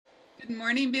Good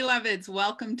morning, beloveds.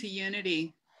 Welcome to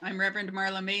Unity. I'm Reverend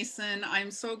Marla Mason.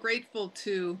 I'm so grateful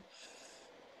to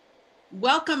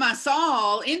welcome us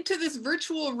all into this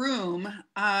virtual room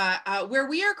where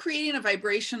we are creating a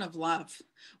vibration of love.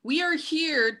 We are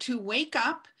here to wake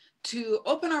up, to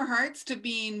open our hearts to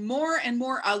being more and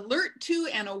more alert to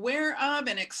and aware of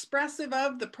and expressive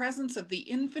of the presence of the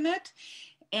infinite.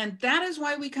 And that is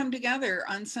why we come together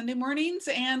on Sunday mornings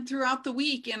and throughout the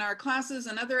week in our classes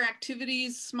and other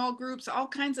activities, small groups, all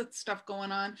kinds of stuff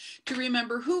going on to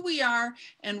remember who we are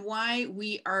and why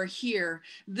we are here.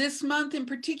 This month in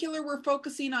particular, we're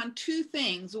focusing on two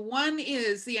things. One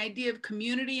is the idea of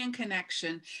community and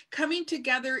connection, coming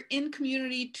together in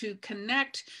community to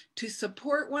connect, to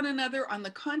support one another on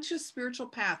the conscious spiritual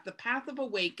path, the path of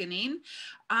awakening.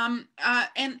 And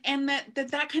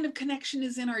that kind of connection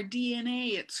is in our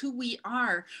DNA. It's who we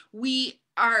are. We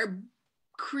are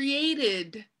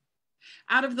created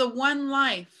out of the one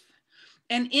life.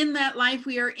 And in that life,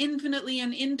 we are infinitely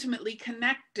and intimately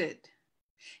connected.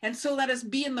 And so let us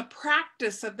be in the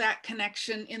practice of that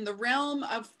connection in the realm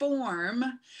of form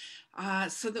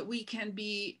so that we can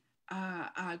be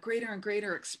greater and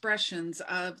greater expressions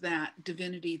of that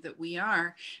divinity that we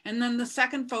are. And then the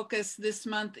second focus this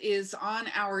month is on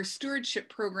our stewardship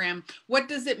program. What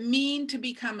does it mean to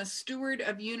become a steward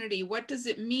of unity? What does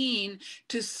it mean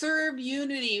to serve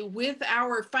unity with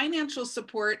our financial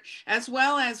support as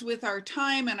well as with our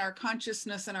time and our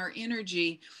consciousness and our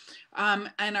energy?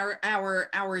 And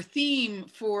our theme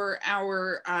for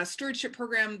our stewardship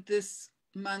program this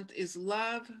month is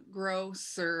love, grow,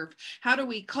 serve. How do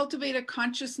we cultivate a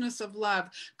consciousness of love,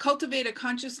 cultivate a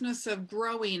consciousness of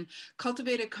growing,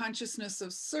 cultivate a consciousness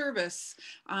of service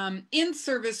in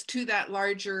service to that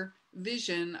larger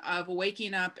vision of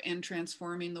waking up and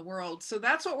transforming the world? So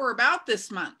that's what we're about this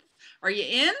month. Are you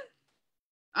in?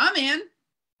 I'm in.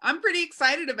 I'm pretty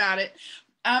excited about it.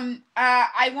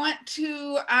 I want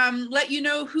to let you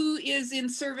know who is in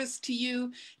service to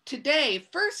you today.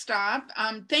 First off,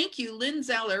 thank you, Lynn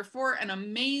Zeller, for an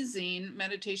amazing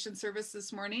meditation service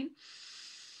this morning.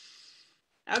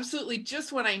 Absolutely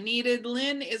just what I needed.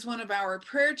 Lynn is one of our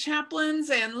prayer chaplains,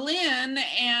 and Lynn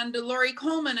and Lori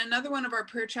Coleman, another one of our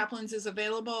prayer chaplains, is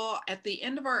available at the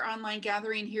end of our online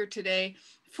gathering here today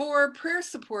for prayer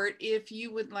support. If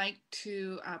you would like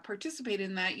to participate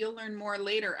in that, you'll learn more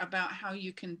later about how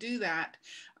you can do that.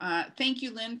 Thank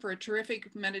you, Lynn, for a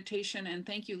terrific meditation, and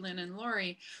thank you, Lynn and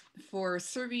Lori, for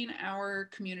serving our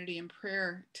community in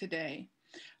prayer today.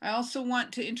 I also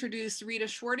want to introduce Rita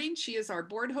Schwarting. She is our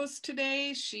board host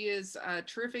today. She is a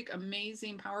terrific,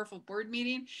 amazing, powerful board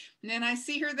meeting. And then I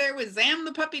see her there with Zam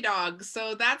the puppy dog.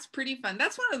 So that's pretty fun.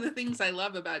 That's one of the things I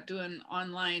love about doing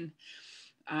online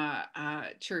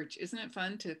church. Isn't it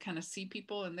fun to kind of see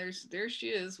people? And there she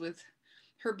is with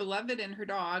her beloved and her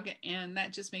dog. And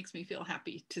that just makes me feel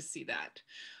happy to see that.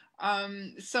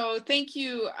 So thank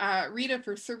you, Rita,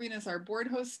 for serving as our board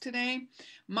host today.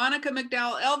 Monica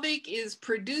McDowell Elvik is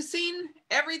producing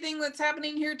everything that's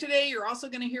happening here today. You're also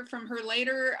going to hear from her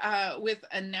later with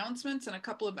announcements and a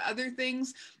couple of other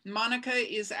things. Monica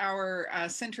is our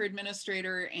center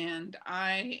administrator, and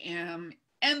I am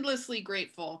endlessly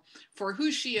grateful for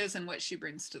who she is and what she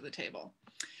brings to the table.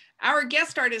 Our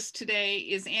guest artist today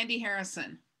is Andy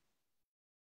Harrison.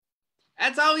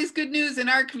 That's always good news in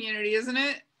our community, isn't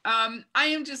it? I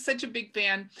am just such a big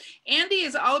fan. Andy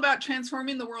is all about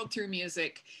transforming the world through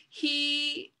music.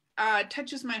 He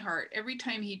touches my heart every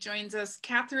time he joins us.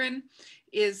 Catherine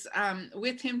is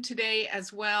with him today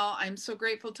as well. I'm so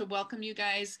grateful to welcome you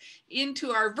guys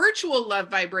into our virtual love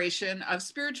vibration of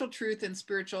spiritual truth and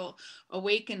spiritual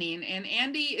awakening. And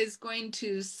Andy is going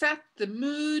to set the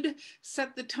mood,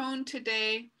 set the tone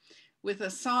today with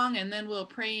a song, and then we'll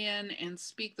pray in and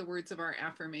speak the words of our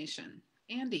affirmation.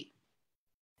 Andy.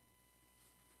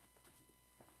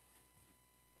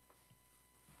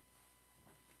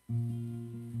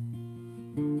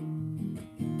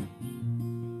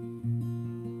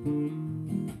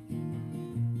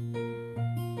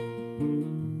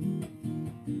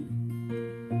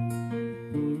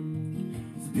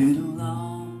 It's been a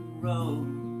long road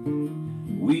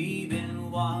we've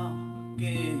been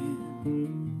walking.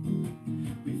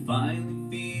 We finally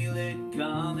feel it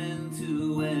coming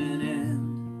to an end.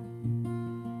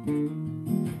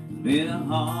 It's been a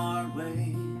hard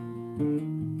way,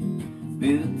 it's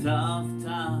been a tough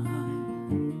time.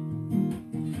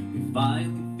 We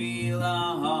finally feel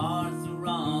our hearts are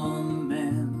on the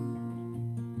mend.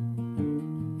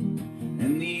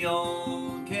 And the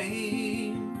old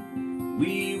game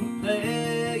we were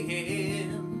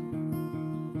playing,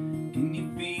 can you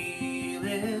feel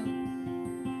it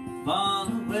fall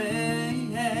away?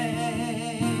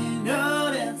 No,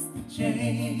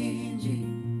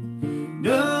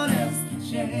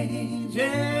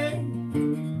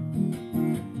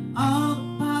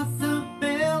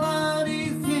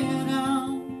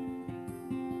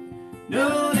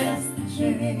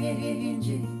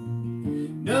 changing.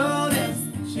 Notice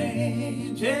the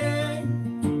changing.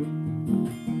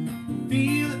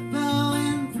 Feel it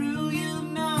flowing through you.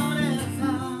 Notice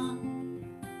how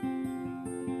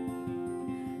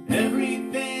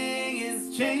everything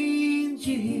is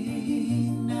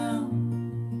changing now.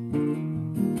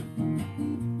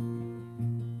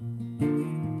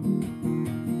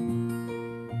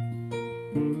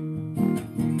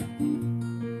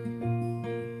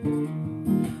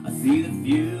 See the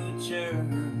future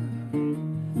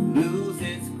lose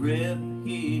its grip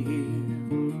here,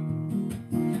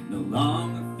 no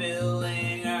longer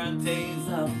filling our days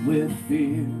up with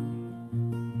fear.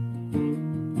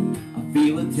 I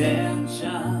feel a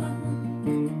tension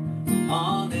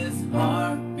on this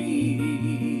heartbeat,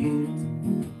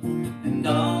 and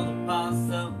all the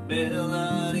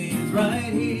possibilities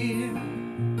right here.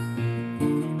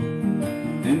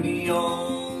 And the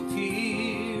old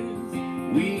tears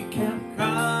we kept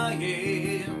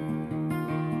crying,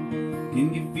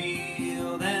 can you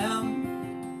feel them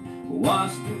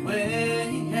washed away?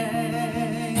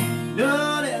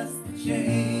 Notice the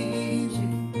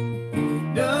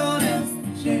changing, notice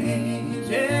the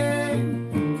changing.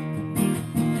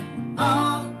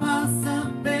 All the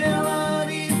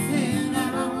possibilities here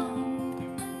now.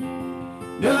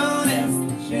 Notice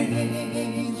the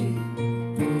changing,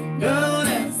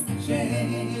 notice the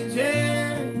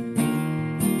changing.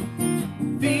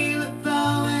 Feel it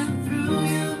flowing through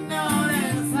you.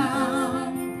 Notice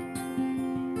how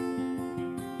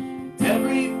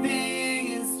everything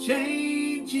is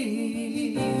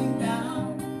changing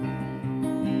now.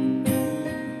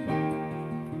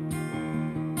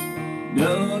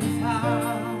 Notice how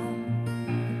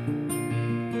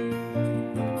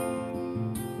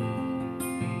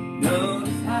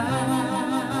notice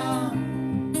how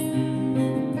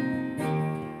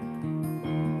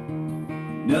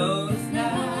notice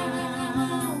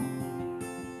now.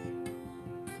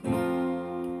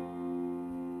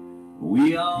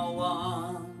 We all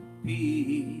want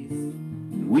peace,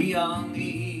 and we all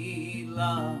need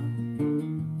love.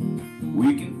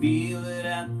 We can feel it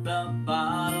at the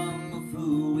bottom of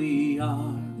who we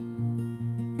are.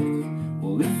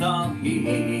 Well, it's all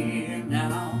here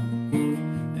now,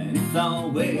 and it's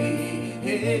all waiting.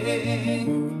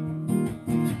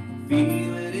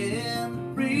 Feel it in the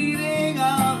breathing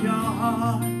of your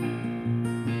heart.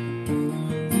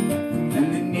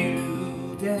 And the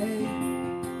new day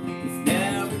is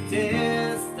never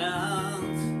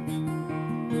distant.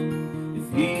 It's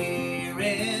here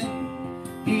in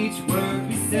each word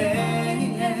we say.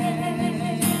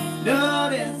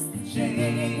 Notice the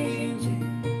changing,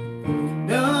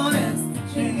 notice the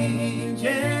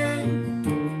changing.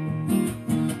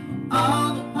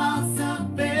 All the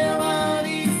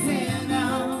possibilities here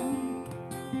now.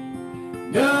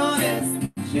 Notice the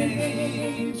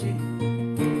changing,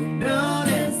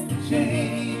 notice the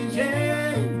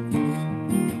changing.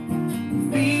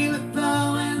 Feel it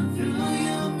flowing through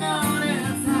you.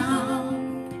 Notice how.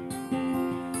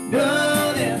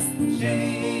 Notice the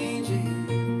changing,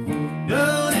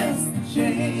 notice the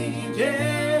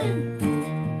changing.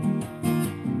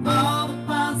 All the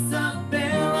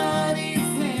possibilities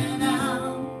here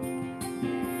now.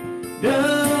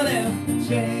 Notice the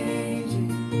changing,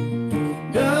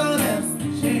 notice the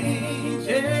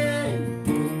changing.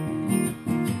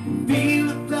 Feel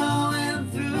it flowing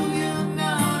through you.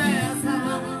 Notice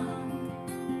how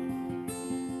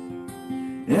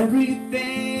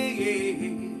everything is,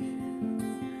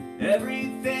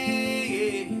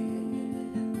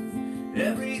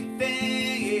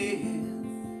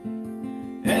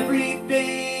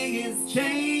 everything is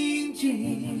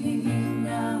changing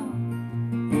now.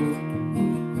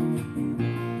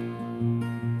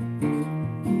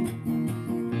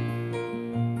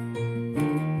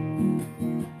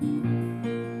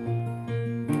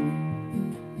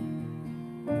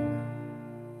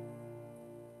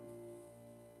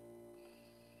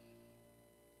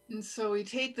 And so we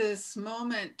take this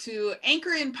moment to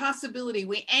anchor in possibility.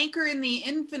 We anchor in the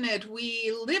infinite.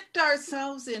 We lift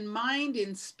ourselves in mind,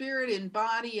 in spirit, in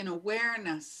body, in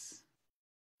awareness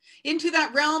into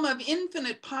that realm of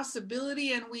infinite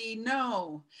possibility. And we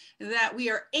know that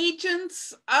we are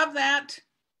agents of that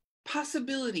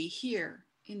possibility here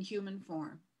in human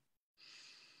form.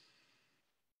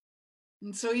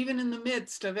 And so even in the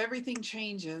midst of everything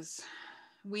changes,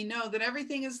 we know that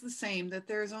everything is the same, that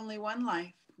there is only one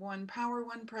life, one power,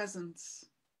 one presence.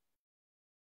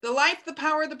 The life, the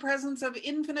power, the presence of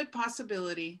infinite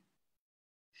possibility.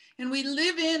 And we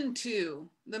live into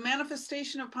the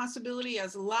manifestation of possibility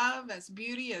as love, as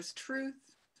beauty, as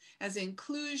truth, as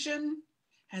inclusion,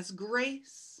 as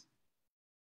grace.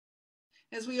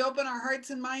 as we open our hearts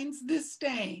and minds this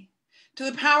day to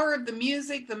the power of the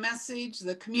music, the message,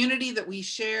 the community that we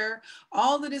share,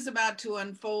 all that is about to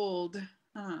unfold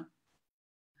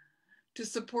to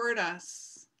support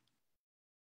us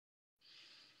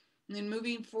in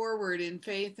moving forward in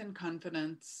faith and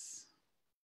confidence.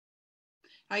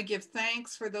 I give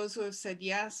thanks for those who have said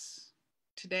yes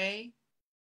today.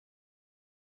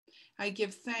 I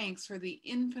give thanks for the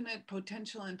infinite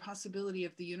potential and possibility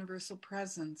of the universal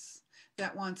presence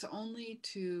that wants only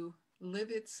to live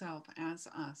itself as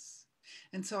us.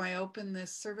 And so I open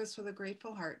this service with a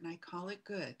grateful heart and I call it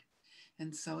good.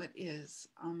 And so it is.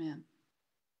 Amen.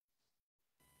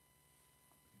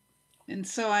 And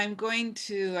so I'm going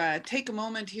to take a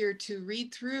moment here to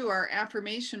read through our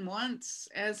affirmation once.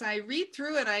 As I read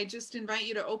through it, I just invite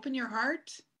you to open your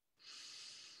heart,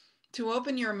 to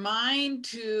open your mind,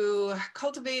 to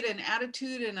cultivate an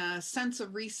attitude and a sense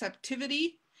of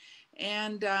receptivity,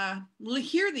 and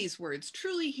hear these words,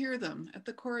 truly hear them at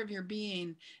the core of your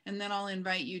being, and then I'll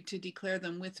invite you to declare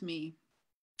them with me.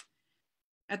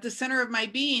 At the center of my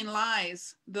being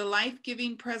lies the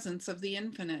life-giving presence of the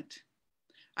infinite.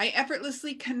 I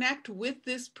effortlessly connect with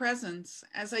this presence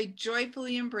as I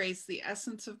joyfully embrace the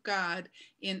essence of God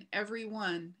in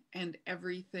everyone and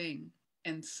everything.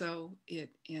 And so it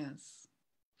is.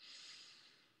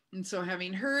 And so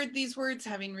having heard these words,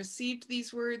 having received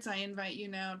these words, I invite you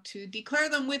now to declare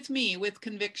them with me with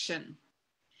conviction.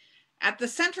 At the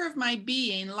center of my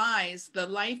being lies the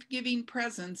life-giving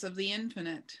presence of the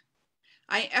infinite.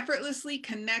 I effortlessly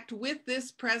connect with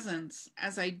this presence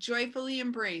as I joyfully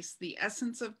embrace the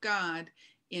essence of God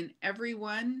in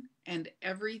everyone and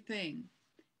everything.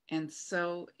 And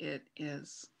so it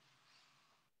is.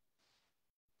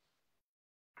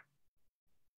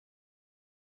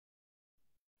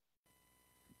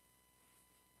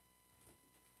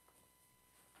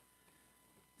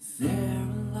 Sarah,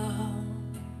 love,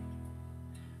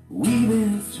 we've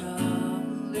been struggling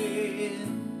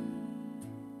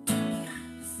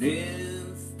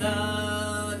since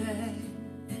the day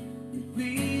that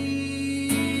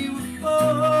we were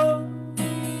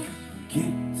born,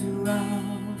 kicked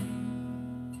around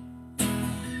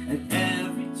at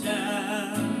every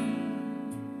turn.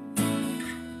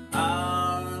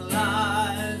 Our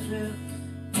lives drift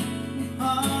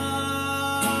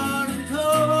hard and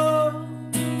cold,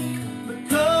 but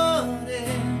could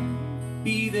it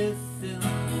be this simple?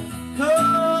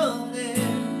 Could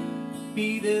it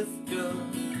be this good?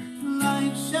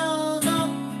 Life shows up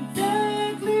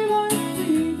exactly like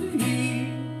we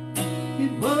believed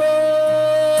it would.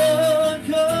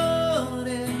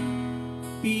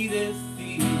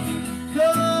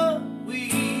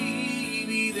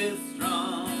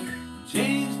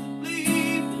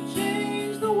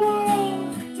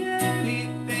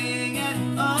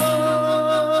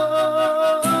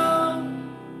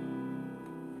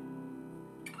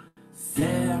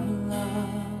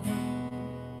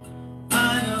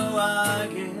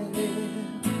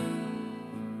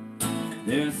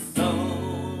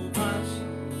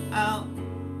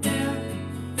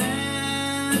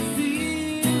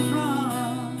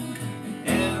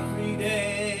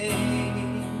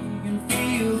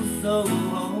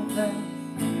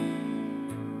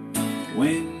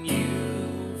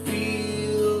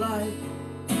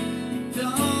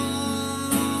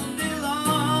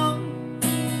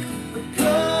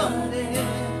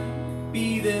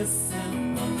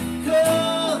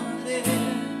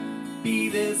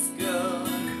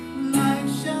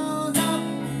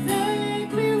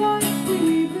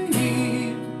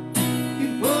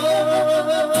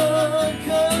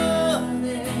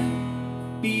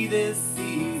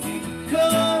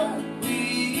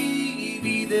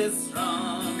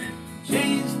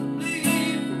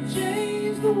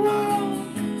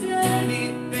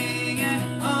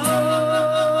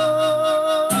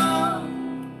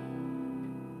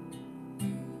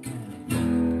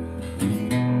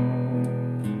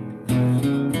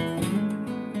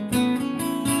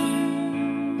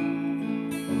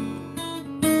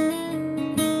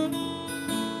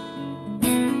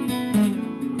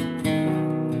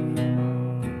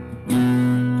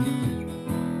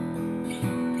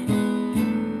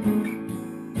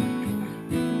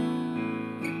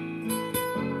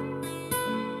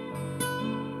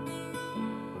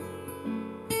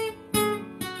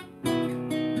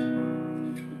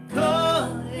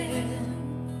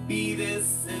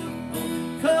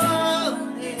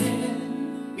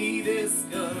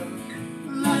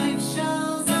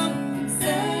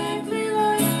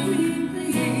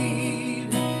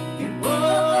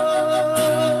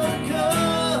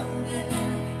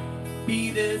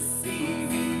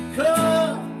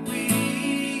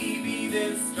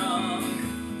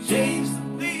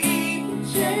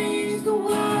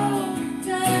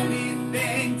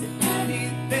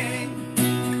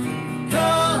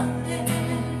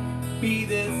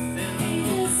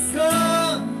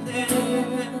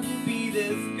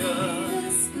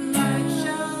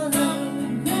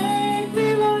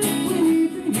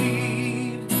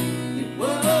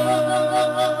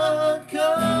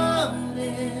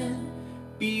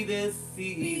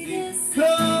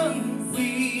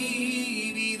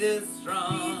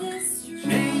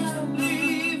 Change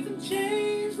belief and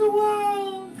change the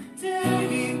world to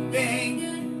anything.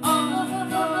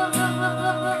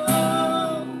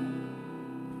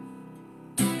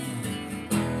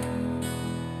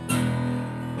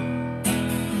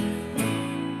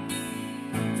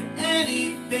 To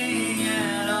anything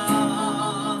at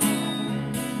all.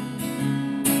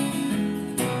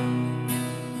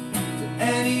 To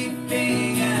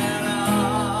anything at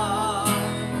all.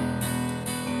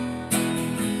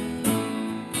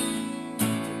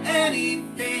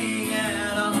 Anything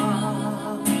at all.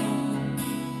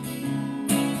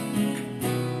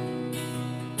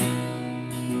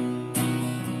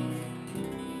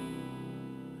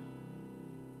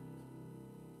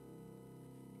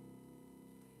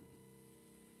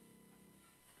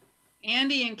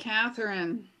 Andy and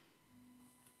Catherine,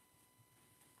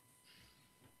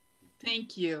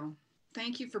 thank you.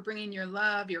 Thank you for bringing your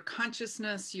love, your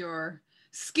consciousness, your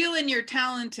skill and your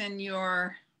talent and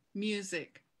your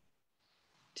music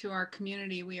to our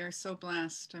community. We are so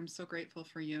blessed. I'm so grateful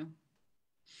for you.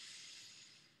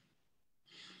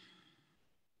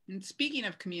 And speaking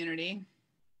of community,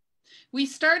 we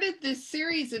started this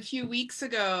series a few weeks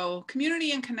ago,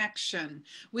 Community and Connection,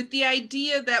 with the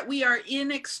idea that we are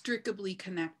inextricably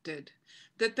connected,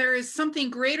 that there is something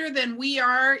greater than we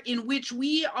are in which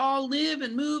we all live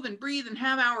and move and breathe and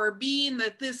have our being,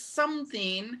 that this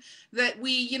something that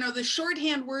we, you know, the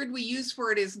shorthand word we use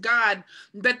for it is God,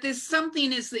 but this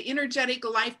something is the energetic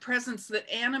life presence that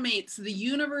animates the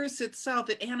universe itself.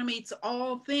 It animates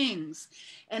all things.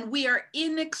 And we are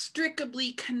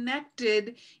inextricably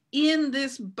connected in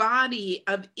this body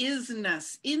of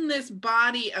isness, in this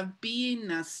body of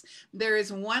beingness. There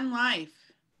is one life.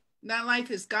 That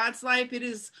life is God's life. It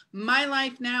is my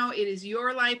life now. It is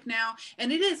your life now.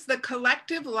 And it is the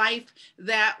collective life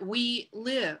that we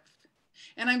live.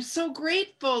 And I'm so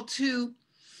grateful to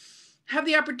have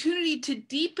the opportunity to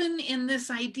deepen in this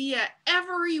idea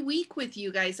every week with you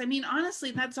guys. I mean,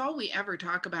 honestly, that's all we ever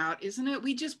talk about, isn't it?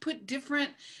 We just put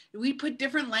different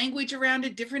language around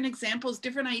it, different examples,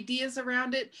 different ideas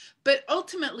around it. But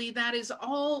ultimately, that is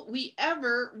all we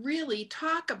ever really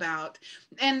talk about.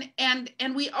 And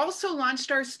we also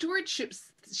launched our stewardship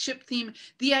theme,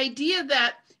 the idea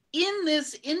that in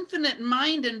this infinite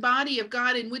mind and body of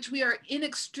God in which we are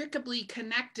inextricably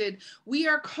connected, we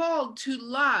are called to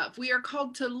love. We are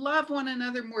called to love one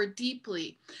another more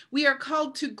deeply. We are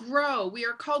called to grow. We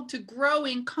are called to grow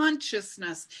in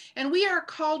consciousness. And we are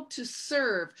called to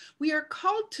serve. We are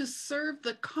called to serve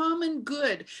the common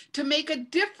good, to make a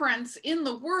difference in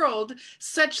the world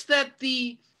such that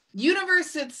the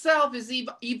universe itself is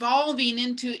evolving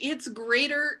into its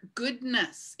greater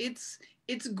goodness, its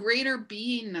greater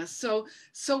beingness.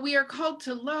 So we are called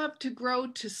to love, to grow,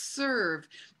 to serve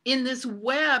in this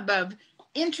web of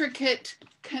intricate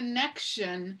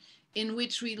connection in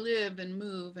which we live and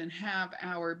move and have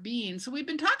our being. So we've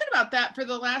been talking about that for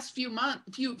the last few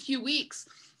weeks.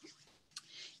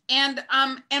 And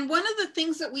one of the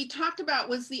things that we talked about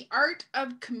was the art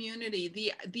of community,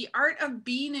 the art of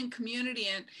being in community.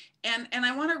 And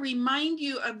I want to remind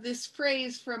you of this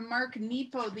phrase from Mark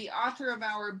Nepo, the author of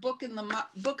our book of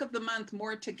the month,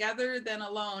 More Together Than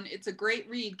Alone. It's a great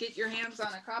read. Get your hands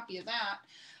on a copy of that.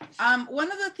 One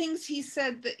of the things he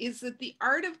said is that the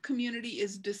art of community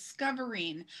is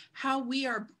discovering how we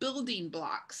are building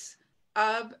blocks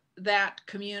of that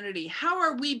community. How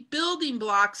are we building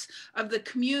blocks of the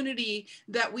community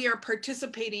that we are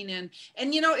participating in?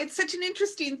 And you know, it's such an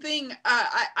interesting thing.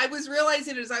 I was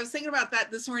realizing as I was thinking about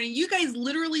that this morning, you guys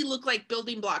literally look like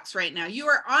building blocks right now. You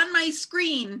are on my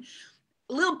screen,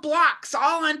 little blocks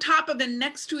all on top of and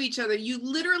next to each other. You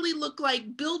literally look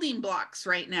like building blocks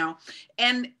right now.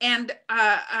 And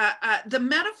the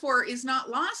metaphor is not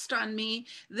lost on me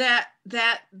that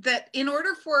in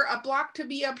order for a block to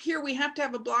be up here, we have to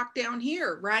have a block down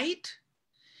here, right?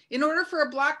 In order for a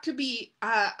block to be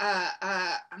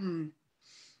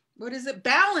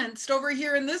balanced over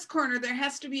here in this corner, there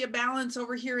has to be a balance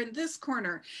over here in this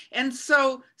corner. And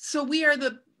so we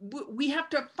have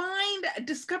to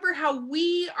discover how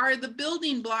we are the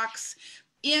building blocks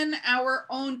in our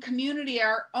own community,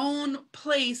 our own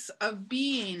place of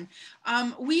being.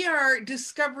 We are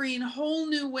discovering whole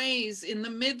new ways in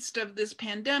the midst of this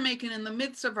pandemic and in the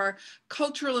midst of our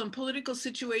cultural and political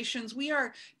situations. We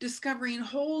are discovering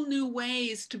whole new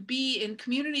ways to be in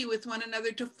community with one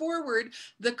another, to forward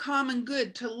the common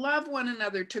good, to love one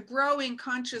another, to grow in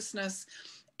consciousness,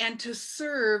 and to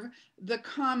serve the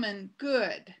common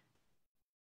good.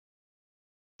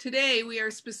 Today, we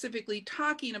are specifically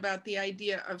talking about the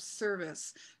idea of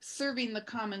service, serving the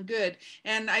common good.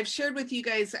 And I've shared with you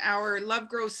guys our Love,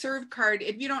 Grow, Serve card.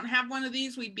 If you don't have one of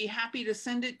these, we'd be happy to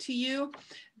send it to you.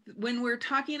 When we're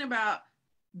talking about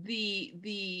the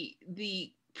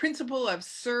principle of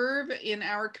serve in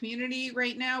our community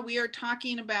right now, we are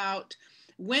talking about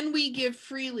when we give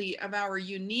freely of our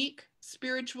unique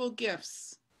spiritual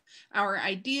gifts, our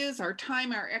ideas, our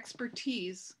time, our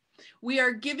expertise, we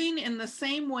are giving in the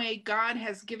same way God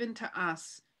has given to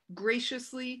us,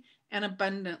 graciously and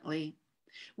abundantly.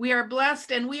 We are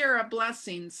blessed and we are a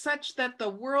blessing, such that the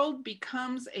world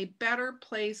becomes a better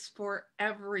place for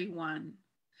everyone.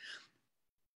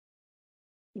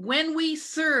 When we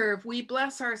serve, we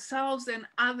bless ourselves and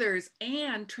others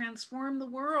and transform the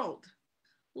world,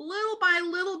 little by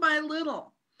little by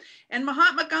little. And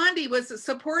Mahatma Gandhi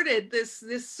supported this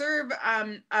serve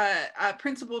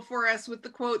principle for us with the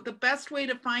quote, "The best way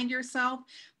to find yourself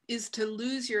is to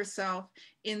lose yourself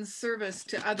in service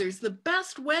to others." The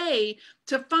best way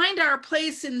to find our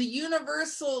place in the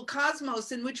universal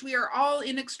cosmos in which we are all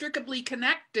inextricably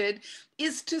connected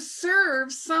is to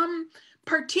serve some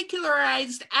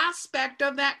particularized aspect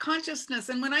of that consciousness.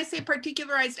 And when I say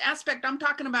particularized aspect, I'm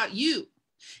talking about you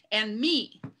and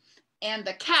me and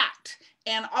the cat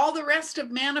and all the rest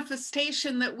of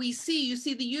manifestation that we see. You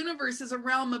see, the universe is a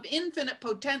realm of infinite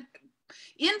potential.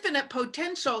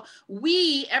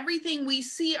 Everything we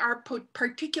see are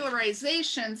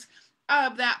particularizations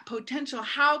of that potential.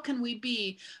 How can we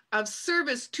be of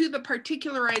service to the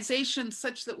particularization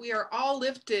such that we are all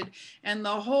lifted and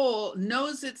the whole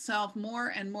knows itself more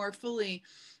and more fully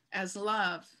as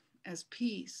love, as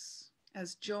peace,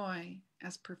 as joy,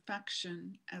 as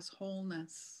perfection, as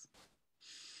wholeness?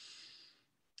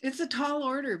 It's a tall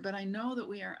order, but I know that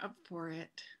we are up for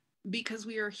it because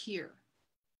we are here.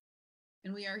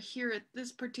 And we are here at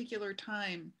this particular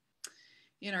time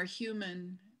in our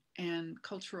human and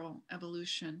cultural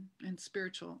evolution and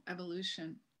spiritual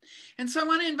evolution. And so I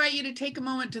want to invite you to take a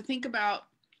moment to think about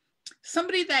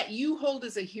somebody that you hold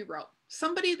as a hero,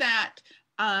 somebody that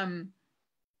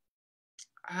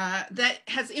that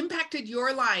has impacted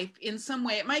your life in some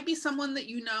way. It might be someone that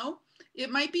you know. It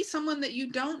might be someone that you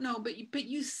don't know, but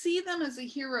you see them as a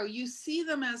hero. You see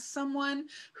them as someone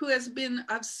who has been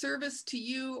of service to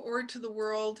you or to the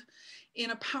world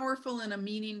in a powerful and a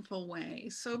meaningful way.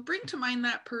 So bring to mind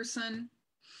that person.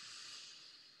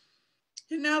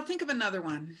 And now think of another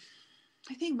one.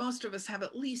 I think most of us have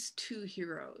at least two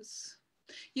heroes.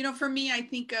 You know, for me, I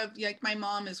think of like my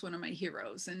mom is one of my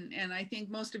heroes. And I think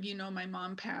most of you know my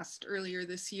mom passed earlier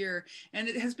this year. And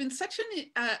it has been such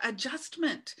an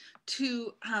adjustment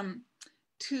to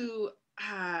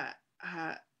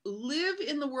live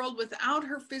in the world without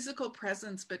her physical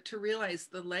presence, but to realize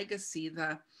the legacy,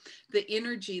 the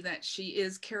energy that she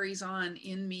carries on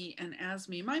in me and as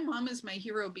me. My mom is my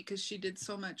hero because she did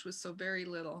so much with so very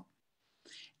little.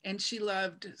 And she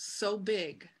loved so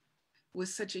big with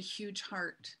such a huge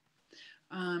heart.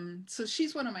 So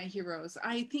she's one of my heroes.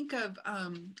 I think of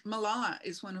Malala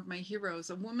is one of my heroes,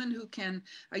 a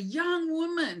young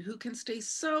woman who can stay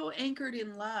so anchored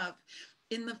in love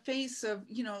in the face of,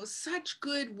 you know, such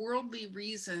good worldly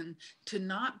reason to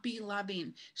not be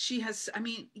loving. She has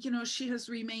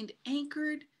remained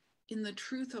anchored in the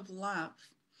truth of love.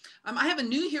 I have a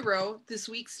new hero this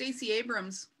week. Stacey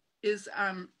Abrams is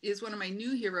one of my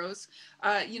new heroes.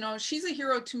 You know, she's a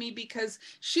hero to me because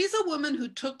she's a woman who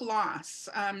took loss.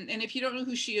 And if you don't know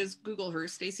who she is, Google her,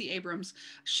 Stacey Abrams.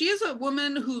 She is a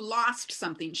woman who lost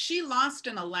something. She lost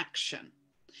an election.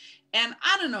 And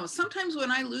I don't know, sometimes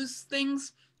when I lose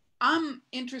things, I'm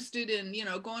interested in, you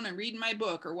know, going and reading my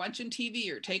book or watching TV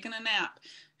or taking a nap.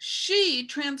 She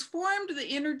transformed the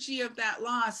energy of that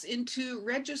loss into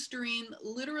registering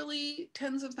literally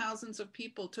tens of thousands of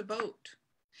people to vote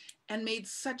and made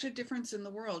such a difference in the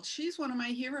world. She's one of my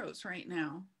heroes right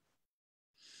now.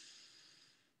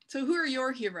 So who are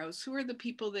your heroes? Who are the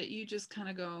people that you just kind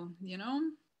of go, you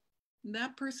know,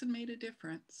 that person made a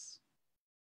difference?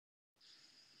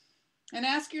 And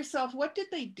ask yourself, what did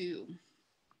they do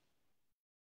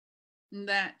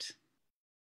that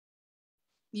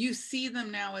you see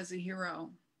them now as a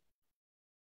hero?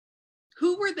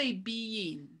 Who were they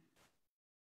being?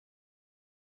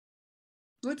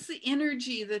 What's the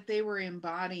energy that they were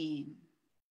embodying?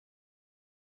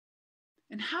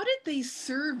 And how did they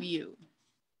serve you?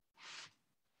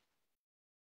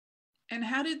 And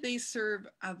how did they serve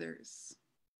others?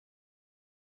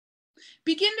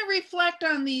 Begin to reflect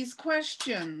on these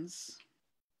questions.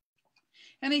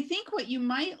 And I think what you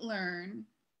might learn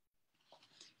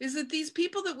is that these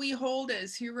people that we hold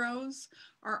as heroes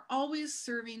are always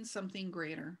serving something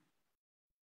greater.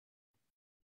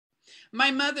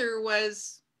 My mother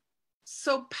was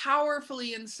so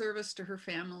powerfully in service to her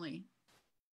family.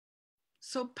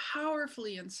 So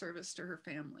powerfully in service to her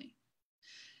family.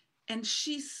 And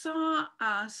she saw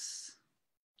us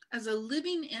as a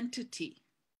living entity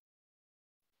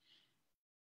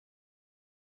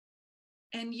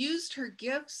and used her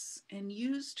gifts and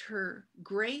used her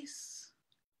grace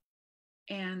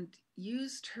and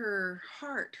used her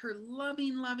heart, her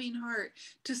loving, loving heart,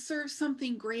 to serve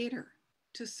something greater,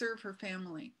 to serve her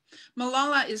family.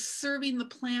 Malala is serving the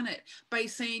planet by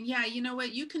saying, yeah, you know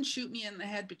what, you can shoot me in the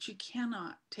head, but you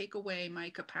cannot take away my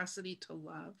capacity to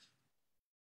love.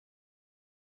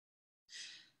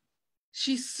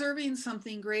 She's serving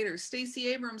something greater. Stacey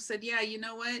Abrams said, yeah, you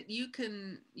know what, you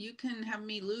can have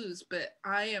me lose, but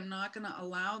I am not going to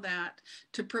allow that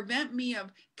to prevent me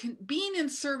of being in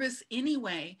service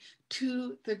anyway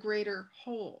to the greater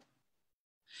whole.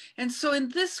 And so in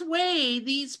this way,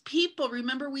 these people,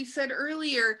 remember we said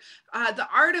earlier, the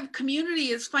art of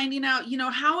community is finding out, you know,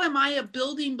 how am I a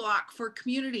building block for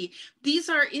community? These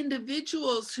are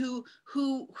individuals who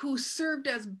served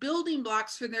as building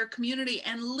blocks for their community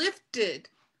and lifted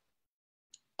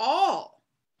all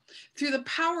through the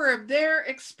power of their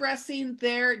expressing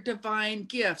their divine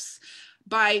gifts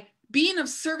by being of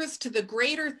service to the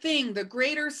greater thing, the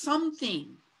greater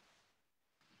something,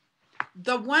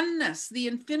 the oneness, the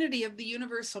infinity of the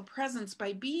universal presence.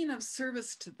 By being of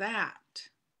service to that,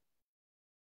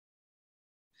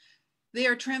 they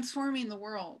are transforming the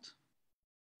world.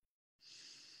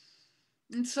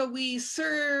 And so we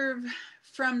serve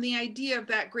from the idea of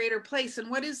that greater place. And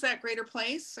what is that greater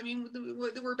place? I mean,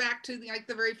 we're back to like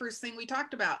the very first thing we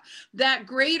talked about. That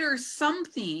greater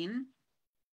something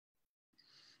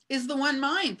is the one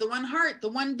mind, the one heart, the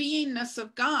one beingness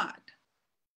of God.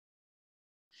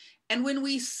 And when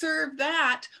we serve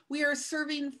that, we are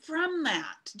serving from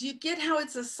that. Do you get how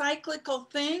it's a cyclical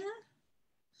thing?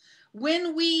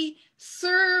 When we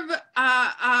serve the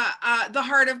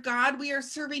heart of God, we are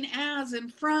serving as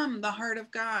and from the heart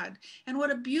of God. And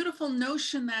what a beautiful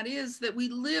notion that is, that we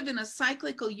live in a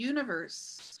cyclical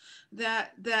universe,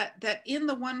 that in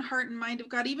the one heart and mind of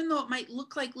God, even though it might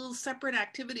look like little separate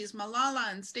activities,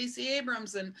 Malala and Stacey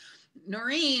Abrams and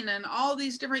Noreen and all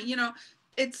these different, you know,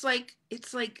 it's like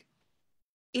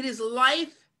it is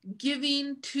life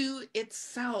giving to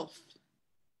itself.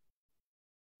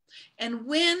 And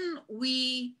when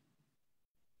we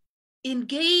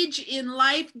engage in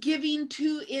life giving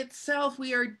to itself,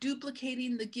 we are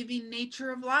duplicating the giving nature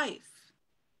of life.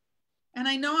 And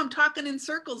I know I'm talking in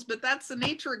circles, but that's the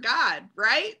nature of God,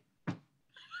 right?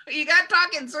 You got to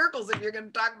talk in circles if you're going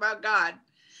to talk about God,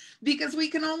 because we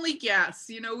can only guess,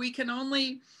 you know, we can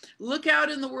only look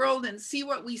out in the world and see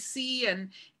what we see and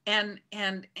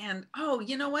oh,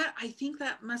 you know what, I think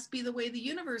that must be the way the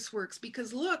universe works,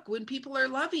 because look, when people are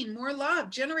loving, more love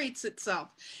generates itself.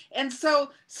 And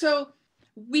so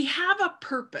we have a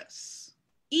purpose.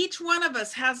 Each one of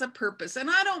us has a purpose. And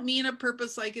I don't mean a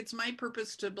purpose like it's my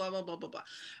purpose to blah blah blah blah blah.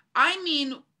 I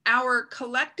mean our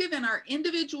collective and our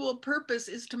individual purpose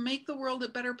is to make the world a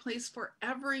better place for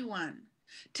everyone,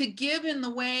 to give in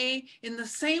the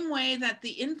same way that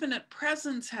the infinite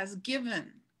presence has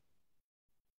given.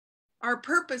 Our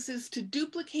purpose is to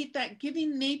duplicate that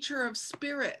giving nature of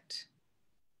spirit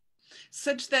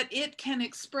such that it can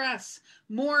express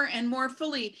more and more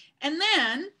fully. And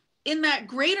then in that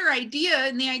greater idea,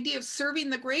 in the idea of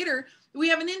serving the greater, we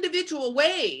have an individual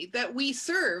way that we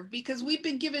serve, because we've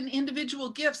been given individual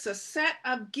gifts, a set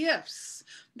of gifts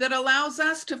that allows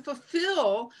us to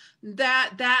fulfill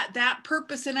that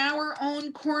purpose in our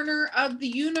own corner of the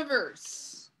universe.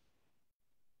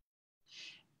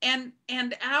 And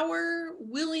our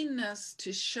willingness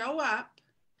to show up,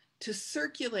 to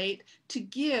circulate, to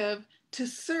give, to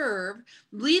serve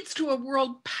leads to a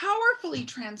world powerfully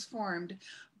transformed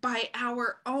by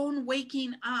our own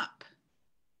waking up,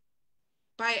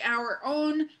 by our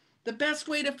own. The best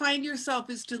way to find yourself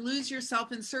is to lose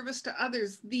yourself in service to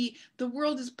others. The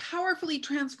world is powerfully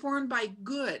transformed by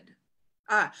good.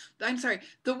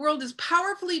 The world is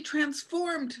powerfully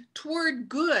transformed toward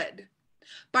good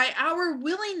by our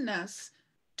willingness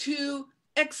to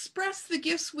express the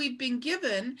gifts we've been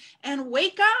given and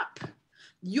wake up.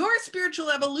 Your spiritual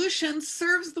evolution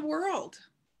serves the world.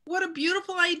 What a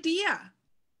beautiful idea.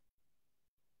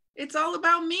 It's all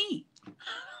about me.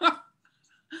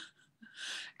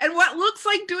 And what looks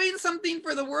like doing something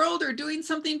for the world, or doing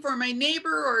something for my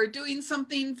neighbor, or doing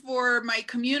something for my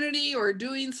community, or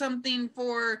doing something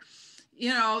for, you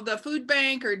know, the food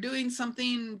bank, or doing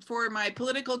something for my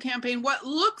political campaign, what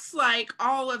looks like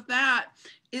all of that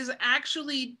is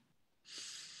actually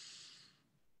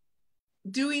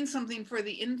doing something for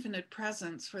the infinite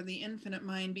presence, for the infinite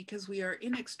mind, because we are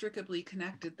inextricably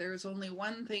connected. There's only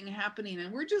one thing happening,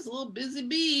 and we're just little busy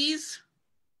bees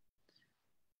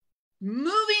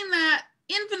moving that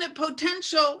infinite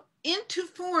potential into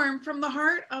form from the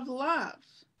heart of love,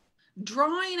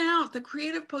 drawing out the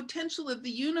creative potential of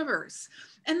the universe.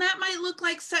 And that might look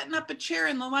like setting up a chair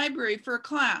in the library for a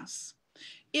class.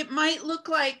 It might look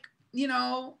like,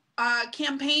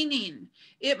 campaigning.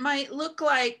 It might look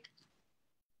like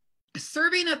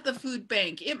serving at the food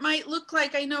bank. It might look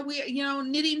like,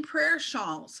 knitting prayer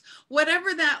shawls.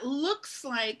 Whatever that looks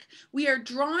like, we are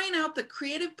drawing out the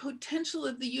creative potential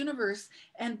of the universe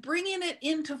and bringing it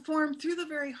into form through the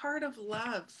very heart of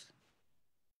love.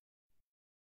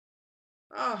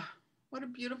 Oh, what a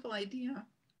beautiful idea.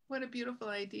 What a beautiful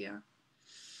idea.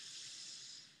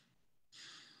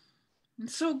 I'm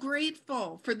so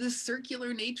grateful for this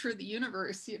circular nature of the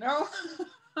universe,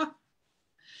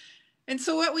 And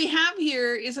so what we have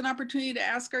here is an opportunity to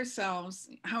ask ourselves,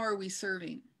 how are we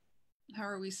serving? How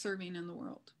are we serving in the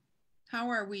world? How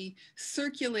are we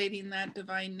circulating that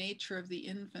divine nature of the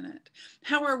infinite?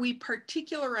 How are we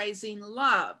particularizing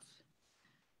love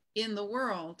in the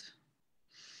world?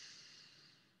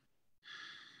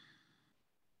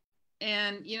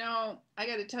 And, I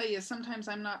got to tell you, sometimes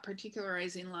I'm not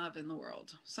particularizing love in the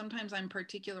world. Sometimes I'm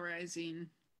particularizing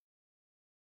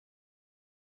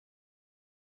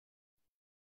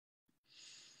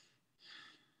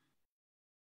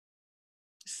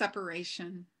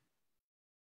separation.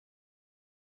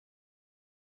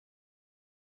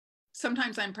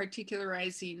 Sometimes I'm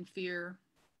particularizing fear.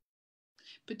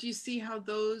 But do you see how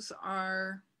those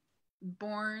are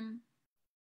born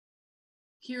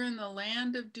here in the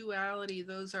land of duality?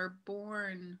 Those are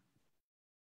born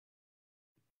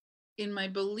in my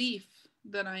belief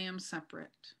that I am separate.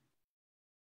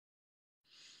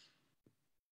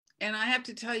 And I have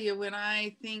to tell you, when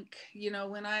I think,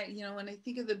 when I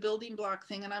think of the building block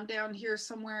thing, and I'm down here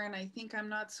somewhere and I think I'm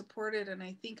not supported and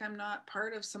I think I'm not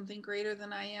part of something greater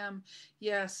than I am.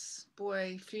 Yes,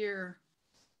 boy, fear.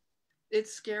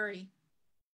 It's scary.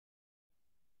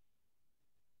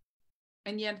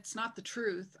 And yet it's not the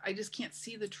truth. I just can't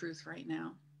see the truth right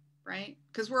now, right?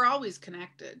 Because we're always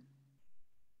connected.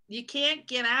 You can't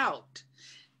get out.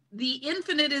 The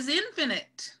infinite is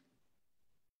infinite.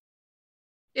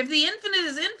 If the infinite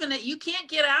is infinite, you can't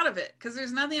get out of it because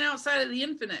there's nothing outside of the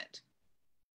infinite.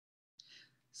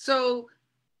 So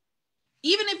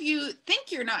even if you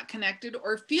think you're not connected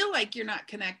or feel like you're not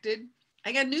connected,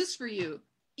 I got news for you.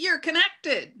 You're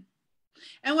connected.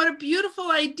 And what a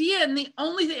beautiful idea. And the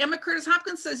only thing, Emma Curtis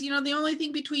Hopkins says, the only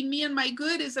thing between me and my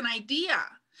good is an idea.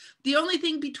 The only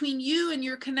thing between you and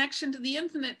your connection to the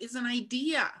infinite is an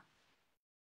idea.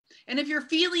 And if you're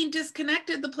feeling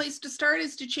disconnected, the place to start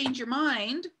is to change your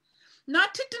mind,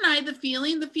 not to deny the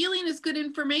feeling. The feeling is good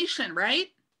information, right?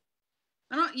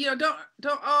 Don't,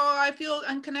 I feel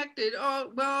unconnected.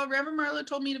 Oh, well, Reverend Marla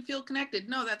told me to feel connected.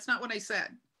 No, that's not what I said.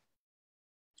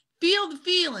 Feel the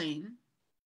feeling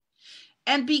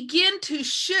and begin to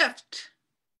shift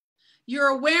your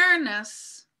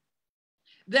awareness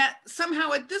that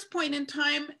somehow at this point in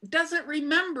time doesn't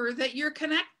remember that you're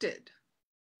connected.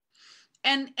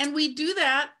 And we do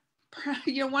that,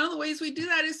 one of the ways we do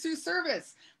that is through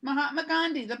service. Mahatma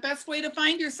Gandhi, the best way to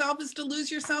find yourself is to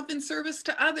lose yourself in service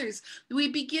to others. We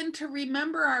begin to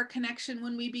remember our connection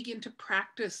when we begin to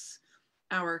practice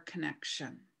our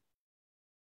connection.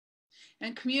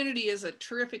 And community is a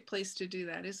terrific place to do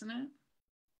that, isn't it?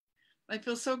 I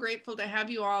feel so grateful to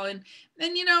have you all. And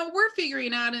we're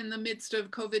figuring out in the midst of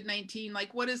COVID-19,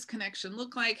 like, what does connection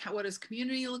look like? What does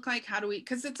community look like? How do we,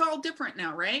 because it's all different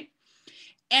now, right?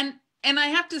 And I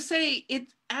have to say,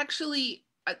 it's actually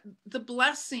the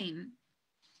blessing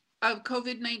of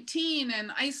COVID-19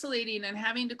 and isolating and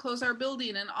having to close our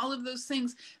building and all of those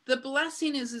things. The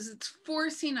blessing is it's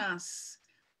forcing us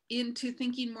into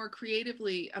thinking more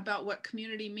creatively about what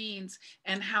community means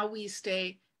and how we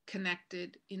stay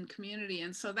connected in community.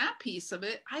 And so that piece of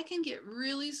it, I can get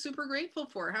really super grateful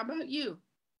for. How about you?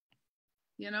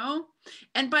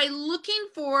 And by looking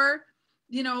for,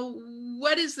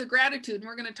 what is the gratitude? And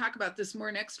we're going to talk about this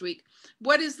more next week.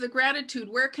 What is the gratitude?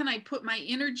 Where can I put my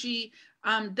energy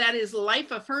that is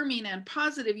life affirming and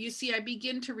positive? You see, I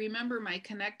begin to remember my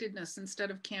connectedness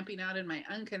instead of camping out in my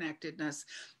unconnectedness.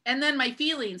 And then my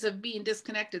feelings of being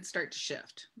disconnected start to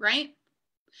shift, right?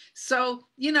 So,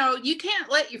 you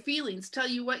can't let your feelings tell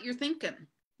you what you're thinking.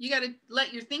 You got to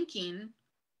let your thinking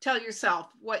tell yourself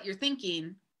what you're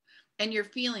thinking, and your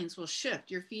feelings will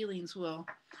shift. Your feelings will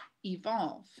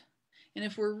evolve. And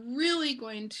if we're really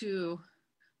going to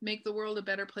make the world a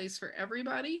better place for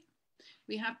everybody,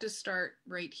 We have to start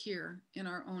right here in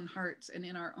our own hearts and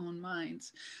in our own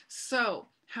minds. So,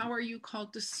 how are you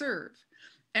called to serve?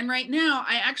 And right now,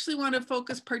 I actually want to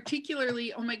focus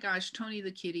particularly, oh my gosh, Tony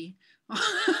the kitty.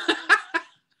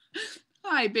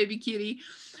 Hi, baby kitty.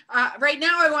 Right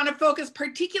now, I want to focus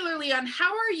particularly on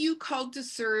how are you called to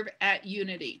serve at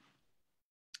Unity?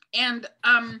 And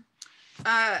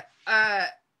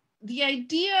the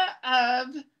idea of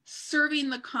serving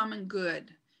the common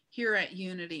good here at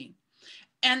Unity.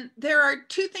 And there are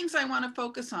two things I want to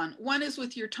focus on. One is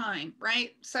with your time,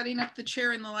 right? Setting up the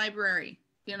chair in the library,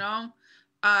 you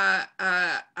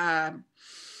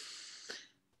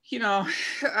know,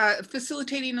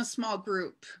 facilitating a small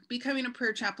group, becoming a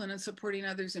prayer chaplain and supporting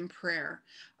others in prayer,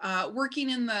 working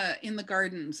in the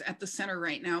gardens at the center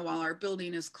right now while our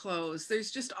building is closed. There's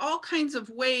just all kinds of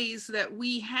ways that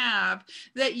we have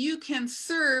that you can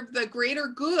serve the greater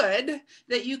good,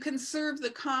 that you can serve the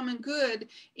common good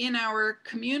in our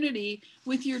community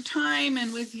with your time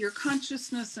and with your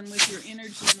consciousness and with your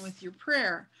energy and with your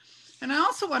prayer. And I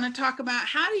also want to talk about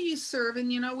how do you serve, and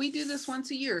we do this once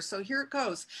a year, so here it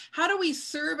goes. How do we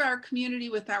serve our community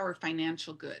with our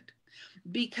financial good?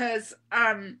 Because,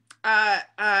 transforming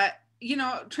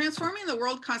the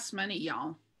world costs money,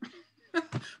 y'all,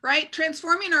 right?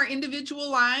 Transforming our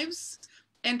individual lives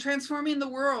and transforming the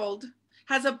world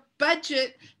has a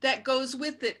budget that goes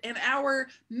with it. And our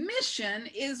mission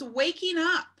is waking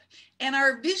up. And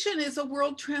our vision is a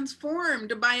world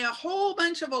transformed by a whole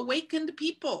bunch of awakened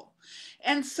people.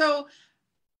 And so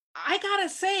I gotta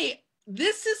say,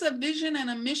 this is a vision and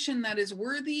a mission that is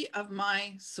worthy of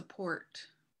my support.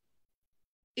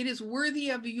 It is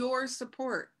worthy of your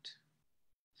support.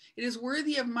 It is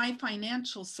worthy of my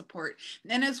financial support.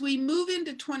 And as we move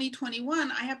into 2021,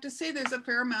 I have to say there's a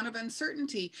fair amount of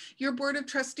uncertainty. Your board of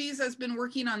trustees has been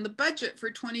working on the budget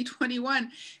for 2021.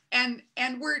 And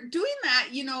we're doing that,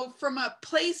 from a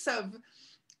place of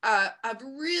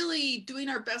really doing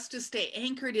our best to stay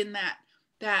anchored in that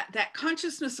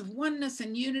consciousness of oneness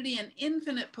and unity and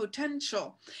infinite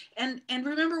potential. And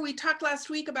remember, we talked last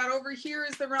week about over here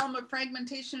is the realm of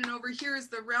fragmentation and over here is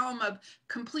the realm of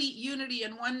complete unity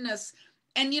and oneness.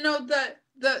 And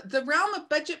the realm of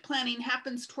budget planning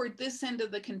happens toward this end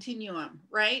of the continuum,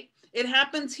 right? It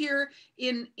happens here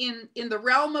in the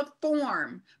realm of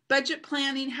form. Budget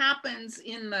planning happens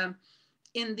in the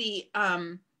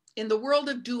world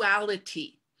of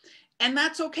duality. And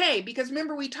that's okay, because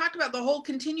remember, we talked about the whole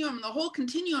continuum, and the whole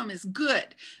continuum is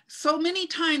good. So many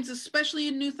times, especially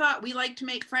in New Thought, we like to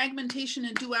make fragmentation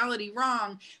and duality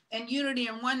wrong and unity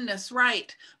and oneness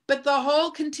right. But the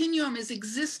whole continuum is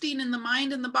existing in the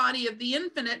mind and the body of the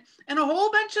infinite, and a whole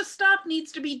bunch of stuff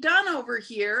needs to be done over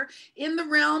here in the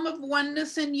realm of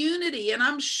oneness and unity. And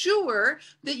I'm sure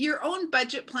that your own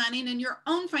budget planning and your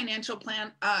own financial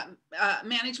plan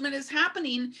management is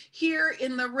happening here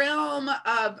in the realm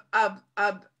of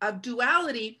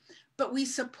duality, but we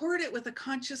support it with a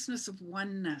consciousness of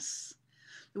oneness.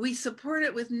 We support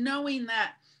it with knowing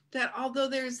that although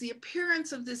there's the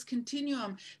appearance of this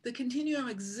continuum, the continuum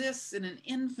exists in an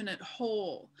infinite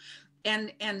whole.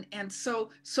 And so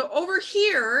over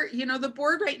here, the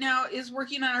board right now is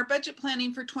working on our budget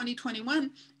planning for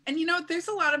 2021. And there's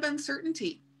a lot of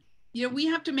uncertainty. We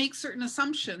have to make certain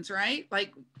assumptions, right?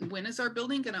 Like, when is our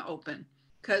building going to open?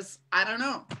 Because I don't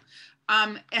know.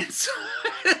 And so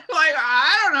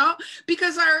I don't know,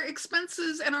 because our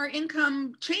expenses and our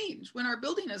income change when our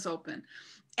building is open.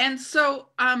 And so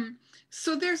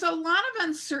there's a lot of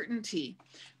uncertainty,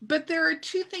 but there are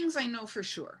two things I know for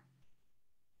sure.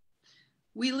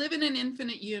 We live in an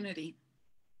infinite unity,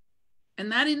 and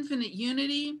that infinite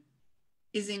unity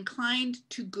is inclined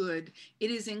to good.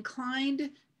 It is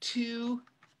inclined to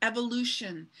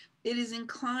evolution. It is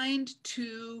inclined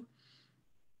to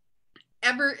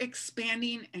ever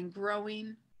expanding and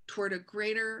growing toward a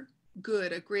greater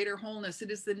good, a greater wholeness.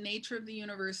 It is the nature of the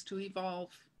universe to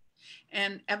evolve.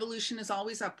 And evolution is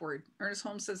always upward. Ernest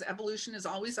Holmes says evolution is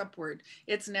always upward.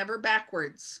 It's never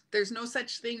backwards. There's no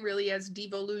such thing really as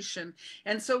devolution.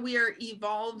 And so we are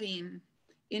evolving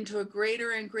into a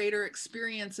greater and greater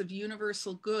experience of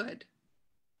universal good.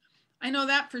 I know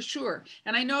that for sure.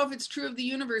 And I know if it's true of the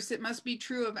universe, it must be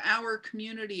true of our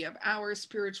community, of our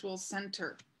spiritual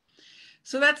center.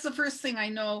 So that's the first thing I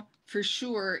know for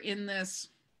sure in this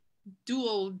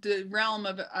dual realm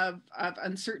of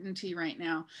uncertainty right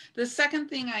now. The second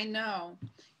thing I know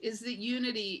is that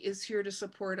unity is here to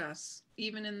support us,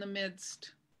 even in the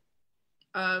midst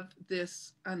of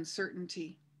this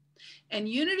uncertainty. And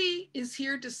unity is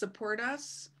here to support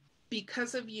us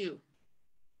because of you.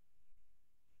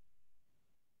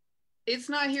 It's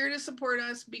not here to support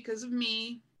us because of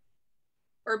me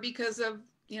or because of,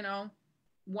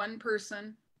 one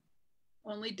person,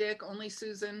 only Dick, only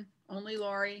Susan, only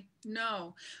Lori.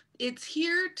 No, it's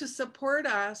here to support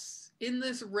us in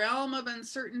this realm of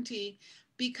uncertainty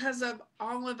because of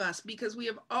all of us, because we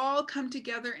have all come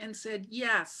together and said,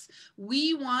 yes,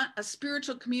 we want a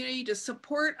spiritual community to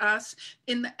support us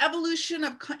in the evolution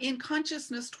of in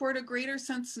consciousness toward a greater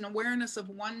sense and awareness of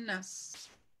oneness.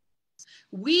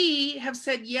 We have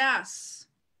said yes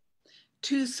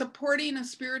to supporting a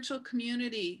spiritual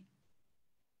community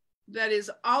that is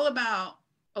all about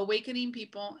awakening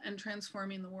people and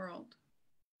transforming the world.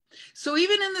 So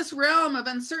even in this realm of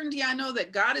uncertainty, I know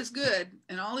that God is good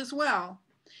and all is well.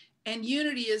 And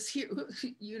unity is here.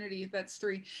 Unity, that's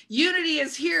 3. Unity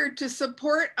is here to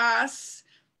support us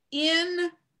in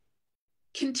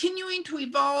continuing to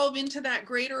evolve into that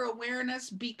greater awareness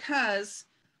because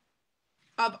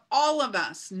of all of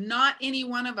us, not any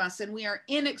one of us. And we are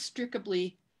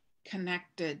inextricably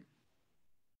connected.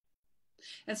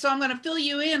 And so I'm going to fill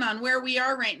you in on where we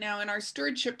are right now in our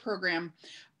stewardship program.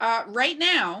 Right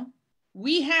now,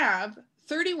 we have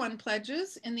 31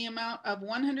 pledges in the amount of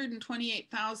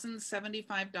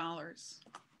 $128,075.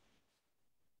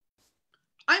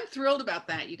 I'm thrilled about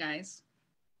that, you guys.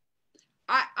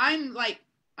 I'm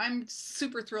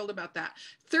super thrilled about that.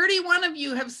 31 of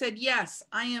you have said, yes,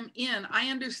 I am in. I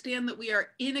understand that we are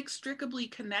inextricably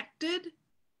connected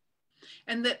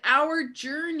and that our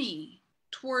journey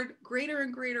toward greater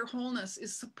and greater wholeness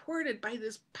is supported by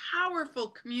this powerful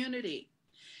community.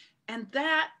 And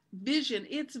that vision,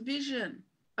 its vision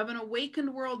of an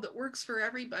awakened world that works for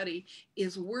everybody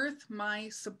is worth my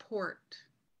support.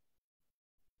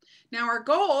 Now, our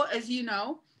goal, as you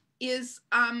know, is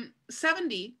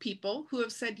 70 people who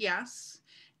have said yes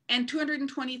and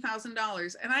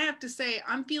 $220,000. And I have to say,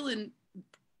 I'm feeling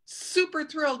super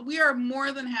thrilled. We are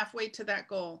more than halfway to that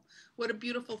goal. What a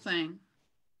beautiful thing.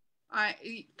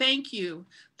 I thank you.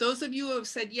 Those of you who have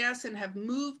said yes and have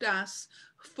moved us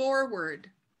forward.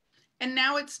 And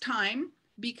now it's time,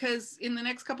 because in the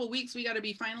next couple of weeks, we got to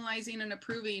be finalizing and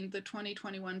approving the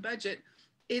 2021 budget.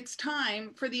 It's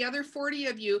time for the other 40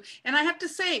 of you. And I have to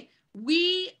say,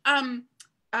 we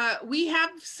have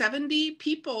 70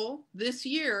 people this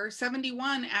year,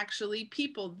 71 actually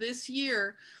people this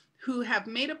year who have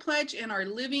made a pledge and are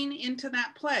living into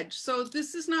that pledge. So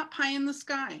this is not pie in the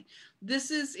sky.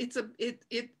 This is,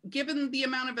 given the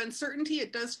amount of uncertainty,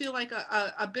 it does feel like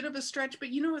a bit of a stretch, but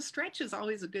a stretch is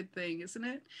always a good thing, isn't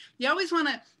it? You always want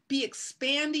to be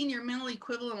expanding your mental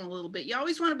equivalent a little bit. You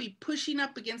always want to be pushing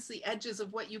up against the edges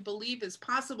of what you believe is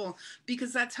possible,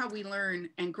 because that's how we learn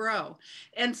and grow.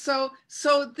 And so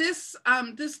this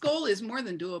goal is more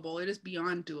than doable. It is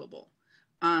beyond doable.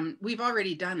 We've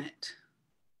already done it.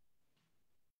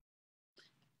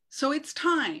 So it's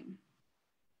time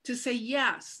to say,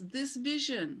 yes, this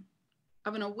vision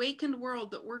of an awakened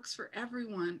world that works for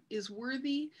everyone is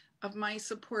worthy of my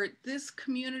support. This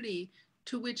community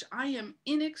to which I am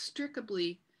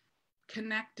inextricably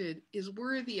connected is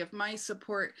worthy of my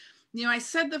support. I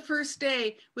said the first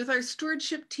day with our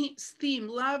stewardship theme,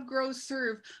 love, grow,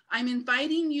 serve, I'm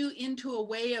inviting you into a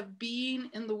way of being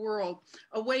in the world,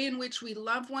 a way in which we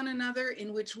love one another,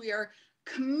 in which we are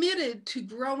committed to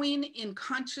growing in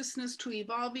consciousness, to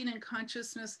evolving in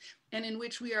consciousness, and in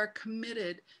which we are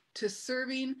committed to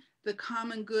serving the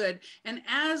common good. And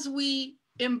as we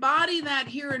embody that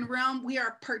here in realm, we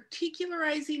are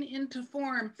particularizing into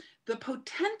form. The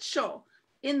potential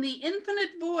in the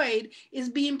infinite void is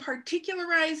being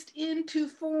particularized into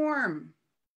form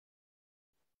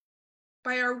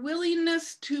by our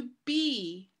willingness to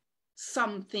be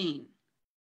something,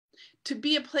 to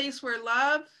be a place where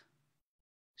love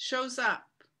shows up,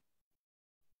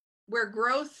 where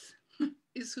growth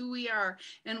is who we are,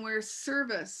 and where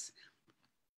service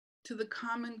to the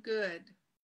common good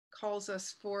calls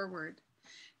us forward.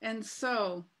 And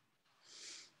so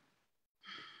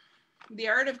the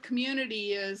art of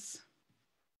community is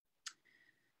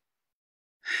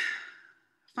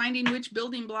finding which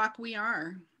building block we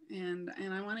are. And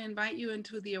I want to invite you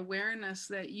into the awareness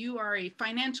that you are a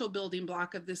financial building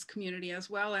block of this community, as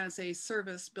well as a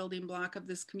service building block of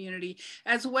this community,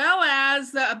 as well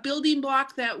as a building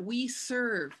block that we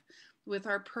serve with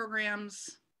our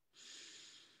programs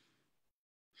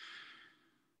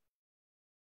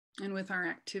and with our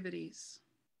activities.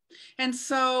 And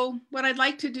so what I'd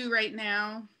like to do right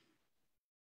now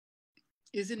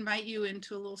is invite you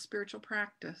into a little spiritual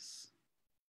practice.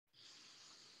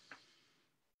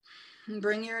 And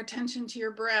bring your attention to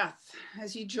your breath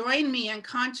as you join me in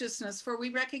consciousness, for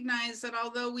we recognize that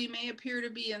although we may appear to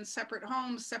be in separate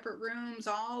homes, separate rooms,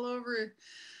 all over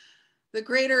the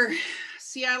greater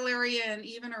Seattle area and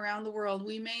even around the world,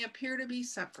 we may appear to be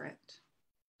separate,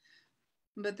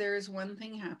 but there is one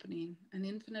thing happening, an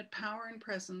infinite power and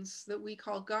presence that we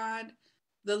call God,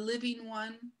 the living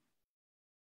one,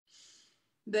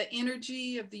 the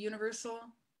energy of the universal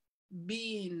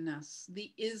beingness,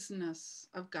 the isness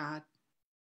of God.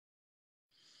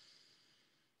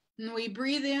 And we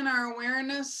breathe in our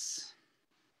awareness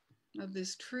of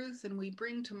this truth, and we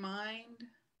bring to mind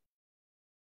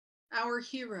our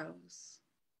heroes,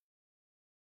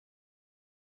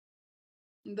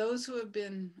 those who have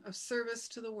been of service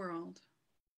to the world,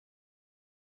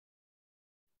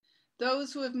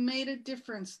 those who have made a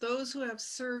difference, those who have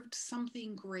served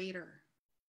something greater.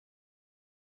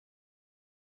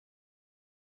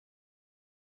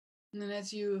 And then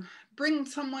as you bring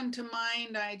someone to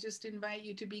mind, I just invite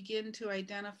you to begin to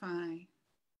identify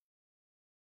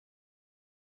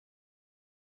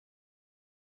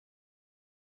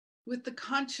with the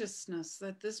consciousness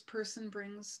that this person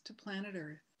brings to planet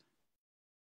Earth.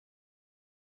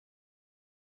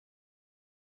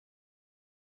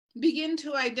 Begin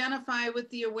to identify with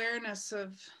the awareness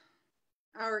of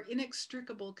our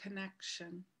inextricable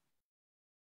connection.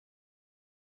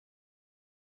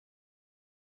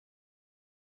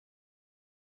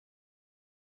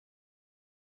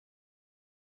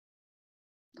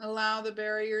 Allow the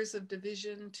barriers of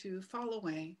division to fall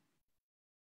away.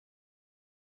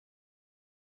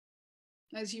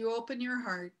 As you open your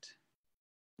heart,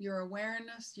 your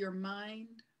awareness, your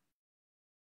mind,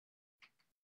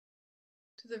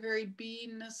 to the very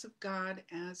beingness of God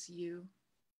as you.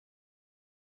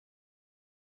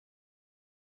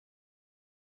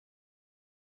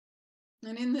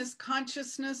 And in this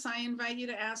consciousness, I invite you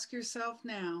to ask yourself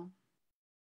now,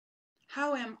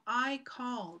 how am I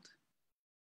called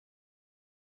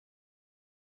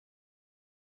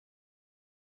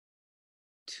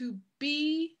to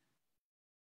be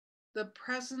the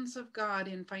presence of God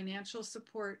in financial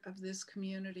support of this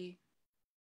community?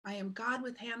 I am God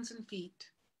with hands and feet.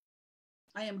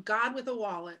 I am God with a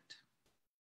wallet.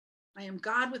 I am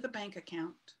God with a bank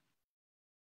account.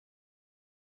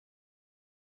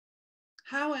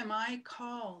 How am I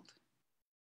called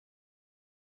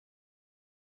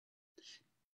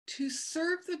to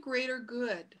serve the greater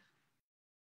good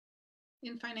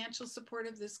in financial support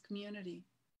of this community?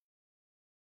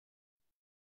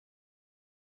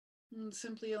 And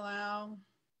simply allow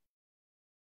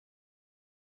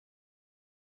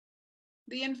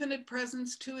the infinite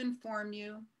presence to inform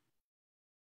you.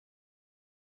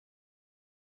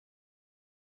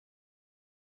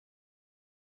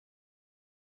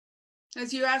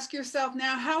 As you ask yourself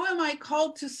now, how am I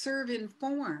called to serve in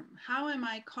form? How am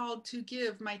I called to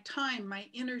give my time, my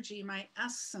energy, my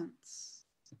essence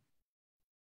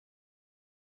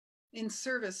in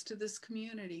service to this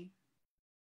community?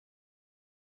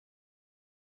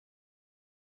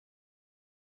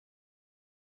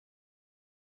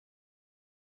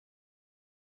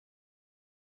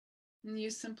 And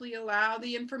you simply allow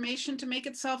the information to make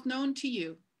itself known to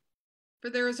you.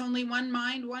 For there is only one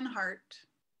mind, one heart.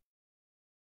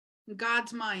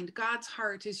 God's mind, God's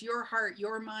heart is your heart,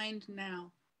 your mind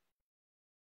now.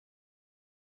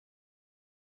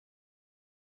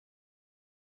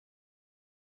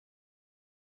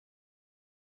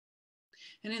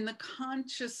 And in the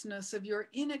consciousness of your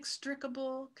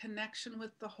inextricable connection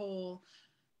with the whole,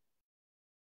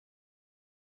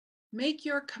 make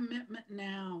your commitment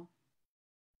now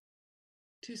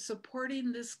to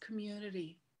supporting this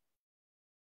community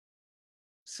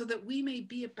so that we may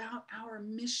be about our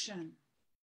mission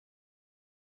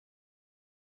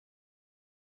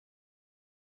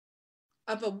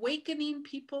of awakening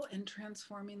people and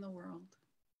transforming the world.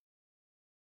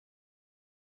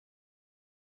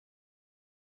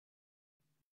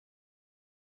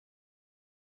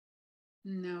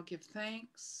 Now give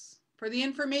thanks for the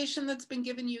information that's been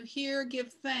given you here.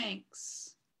 Give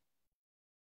thanks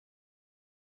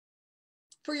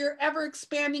for your ever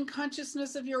expanding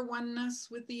consciousness of your oneness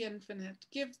with the infinite.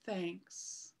 Give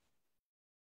thanks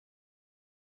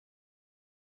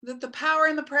that the power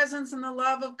and the presence and the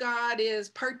love of God is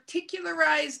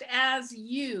particularized as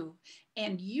you,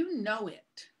 and you know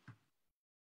it.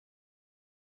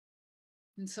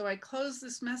 And so I close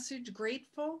this message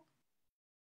grateful,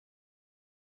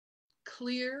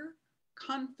 clear,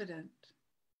 confident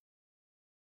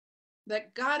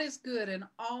that God is good and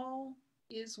all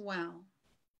is well,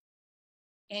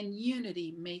 and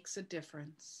unity makes a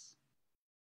difference.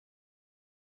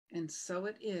 And so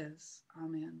it is.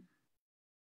 Amen.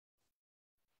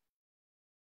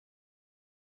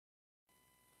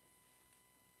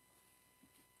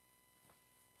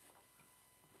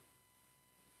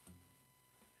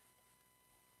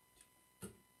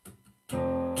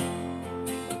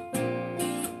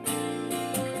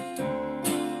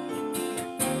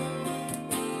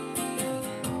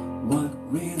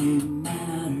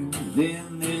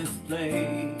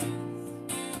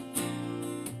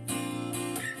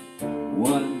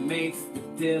 What makes the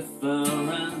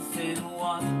difference in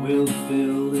what will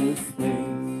fill this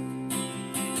space?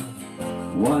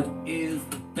 What is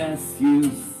the best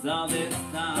use of this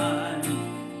time?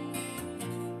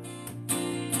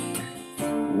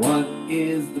 What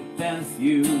is the best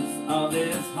use of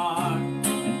this heart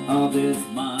and of this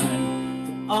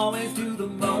mind? To always do the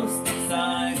most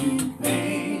exciting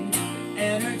thing, the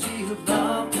energy of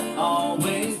love to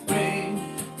always bring,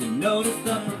 to notice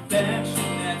the perfection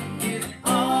that is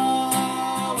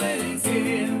always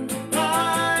here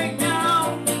right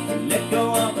now, to let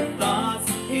go of the thoughts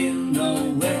in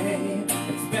the way,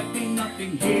 expecting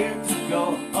nothing here to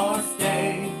go or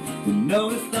stay, to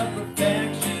notice the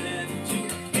perfection and to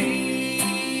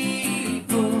be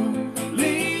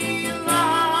fully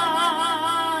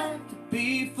alive, to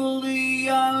be fully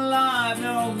alive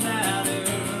no matter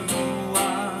what.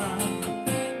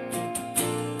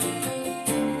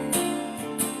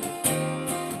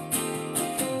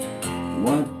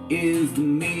 What is the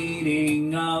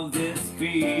meaning of this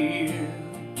fear?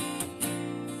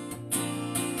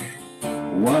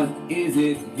 What is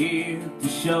it here to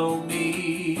show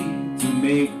me, to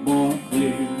make more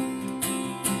clear?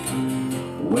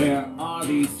 Where are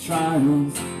these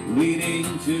trials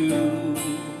leading to?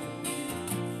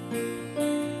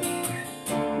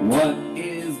 What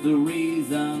is the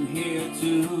reason here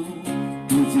to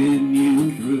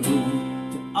continue through?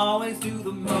 To always do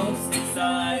the most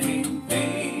exciting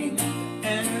thing, the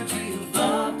energy of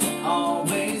love to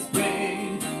always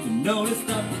bring, to notice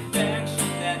the perfection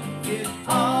that is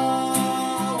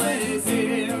always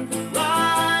here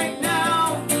right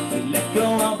now, to let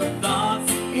go of the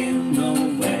thoughts in the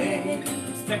way,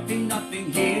 expecting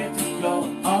nothing here to go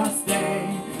or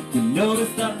stay, to notice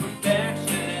the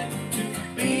perfection and to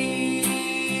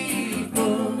be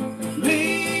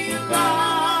fully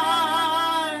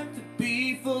alive, to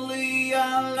be fully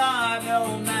alive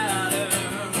no matter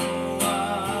what.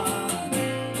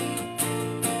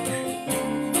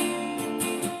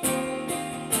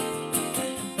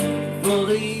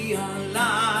 Fully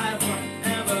alive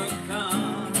whatever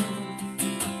comes,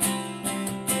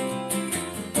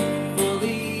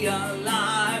 fully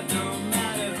alive no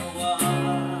matter what.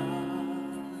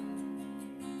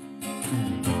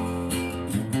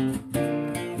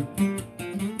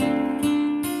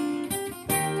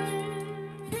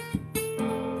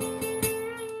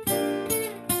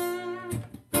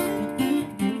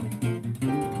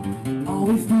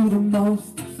 Always do the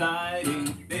most exciting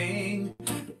thing,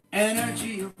 the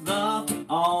energy of love to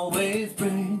always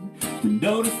bring, to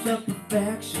notice the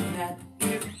perfection that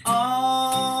is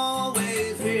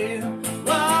always here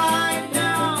right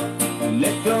now, and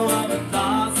let go of the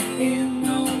thoughts in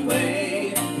the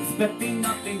way, expecting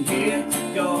nothing here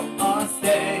to go or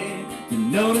stay, to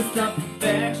notice the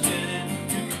perfection and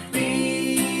to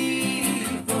be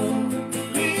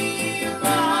fully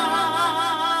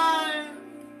alive,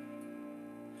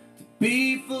 to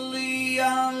be fully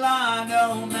alive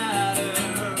no matter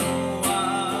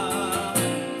what,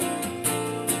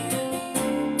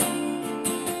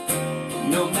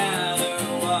 no matter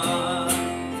what.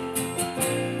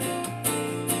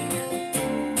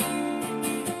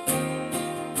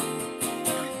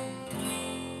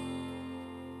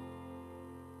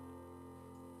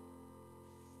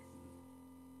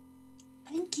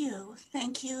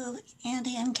 Thank you,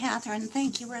 Andy and Catherine.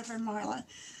 Thank you, Reverend Marla,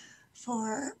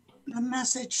 for the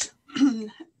message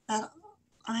that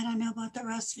I don't know about the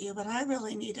rest of you, but I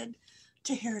really needed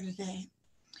to hear today.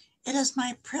 It is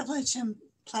my privilege and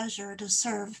pleasure to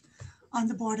serve on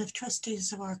the Board of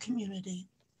Trustees of our community.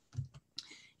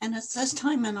 And it's this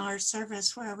time in our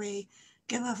service where we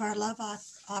give of our love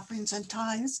offerings and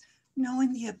tithes,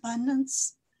 knowing the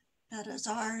abundance that is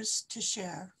ours to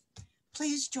share.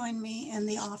 Please join me in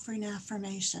the offering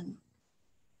affirmation.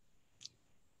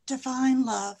 Divine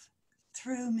love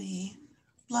through me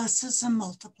blesses and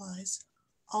multiplies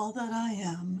all that I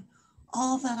am,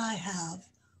 all that I have,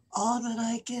 all that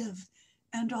I give,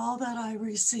 and all that I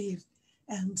receive.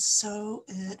 And so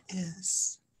it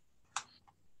is.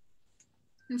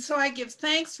 And so I give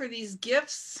thanks for these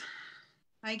gifts.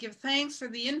 I give thanks for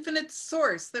the infinite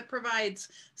source that provides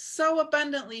so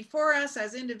abundantly for us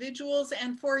as individuals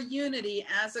and for unity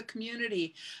as a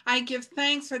community. I give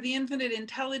thanks for the infinite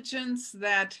intelligence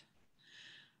that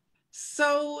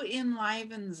so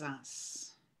enlivens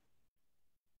us.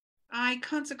 I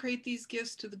consecrate these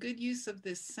gifts to the good use of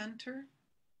this center,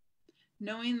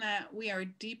 knowing that we are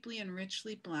deeply and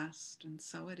richly blessed, and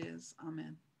so it is.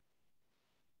 Amen.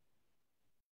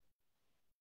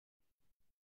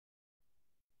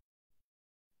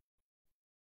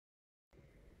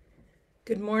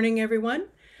 Good morning, everyone.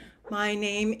 My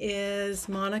name is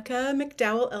Monica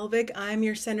McDowell Elvig. I'm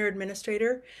your Center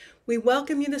Administrator. We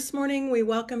welcome you this morning. We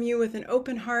welcome you with an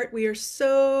open heart. We are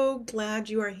so glad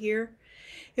you are here.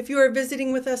 If you are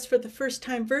visiting with us for the first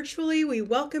time virtually, we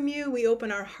welcome you. We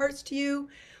open our hearts to you.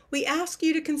 We ask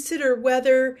you to consider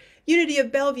whether Unity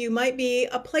of Bellevue might be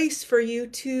a place for you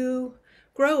to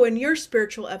grow in your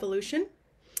spiritual evolution,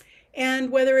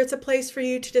 and whether it's a place for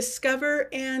you to discover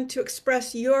and to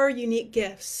express your unique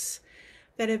gifts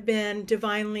that have been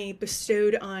divinely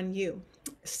bestowed on you.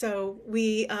 So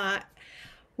we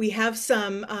have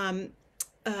some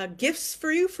gifts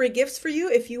for you, free gifts for you,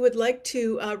 if you would like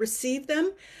to receive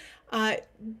them.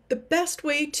 The best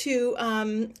way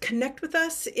to connect with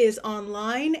us is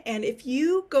online. And if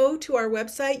you go to our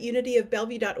website,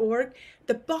 unityofbellevue.org,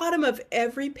 the bottom of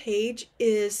every page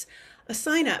is a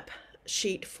sign-up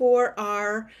sheet for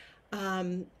our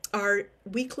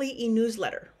weekly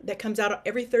e-newsletter that comes out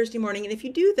every Thursday morning. And if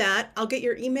you do that, I'll get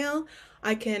your email.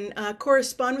 I can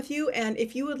correspond with you. And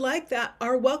if you would like that,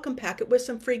 our welcome packet with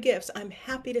some free gifts, I'm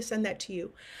happy to send that to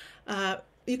you.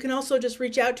 You can also just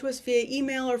reach out to us via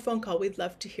email or phone call. We'd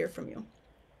love to hear from you.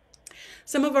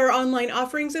 Some of our online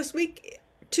offerings this week: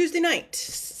 Tuesday night,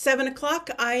 7 o'clock,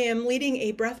 I am leading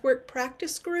a breathwork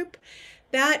practice group.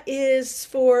 That is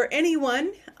for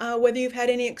anyone, whether you've had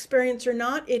any experience or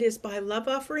not. It is by love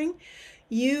offering.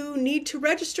 You need to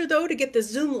register, though, to get the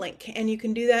Zoom link, and you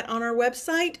can do that on our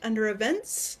website under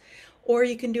events, or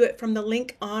you can do it from the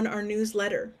link on our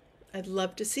newsletter. I'd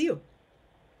love to see you.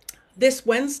 This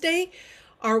Wednesday,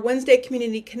 our Wednesday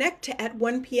Community Connect at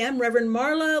 1 p.m. Reverend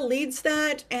Marla leads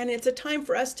that, and it's a time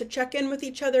for us to check in with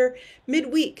each other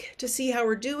midweek to see how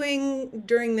we're doing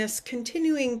during this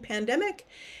continuing pandemic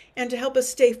and to help us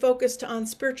stay focused on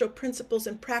spiritual principles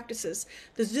and practices.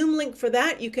 The Zoom link for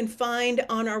that you can find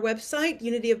on our website,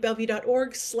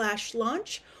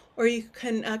 unityofbellevue.org/launch, or you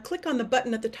can click on the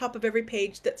button at the top of every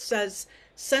page that says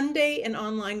Sunday and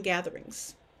Online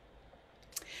Gatherings.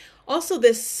 Also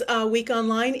this week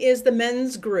online is the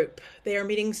men's group. They are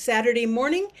meeting Saturday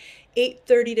morning,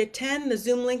 8:30 to 10. The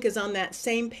Zoom link is on that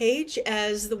same page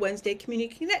as the Wednesday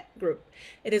Community Connect group.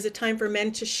 It is a time for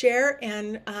men to share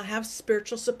and have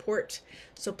spiritual support.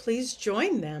 So please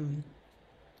join them.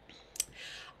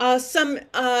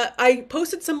 I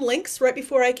posted some links right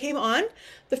before I came on.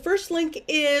 The first link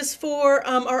is for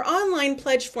our online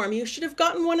pledge form. You should have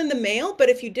gotten one in the mail, but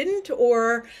if you didn't,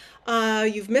 or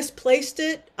you've misplaced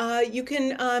it, you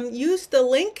can use the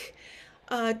link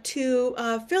to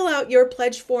fill out your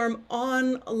pledge form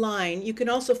online. You can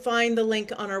also find the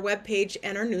link on our webpage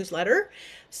and our newsletter.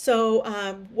 So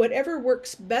whatever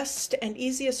works best and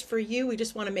easiest for you, we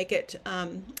just want to make it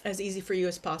as easy for you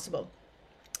as possible.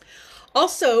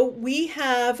 Also, we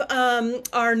have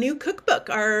our new cookbook,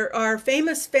 our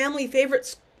famous family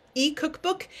favorites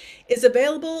e-cookbook is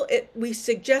available. We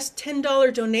suggest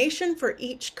 $10 donation for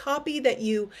each copy that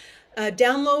you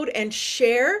download and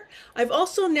share. I've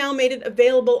also now made it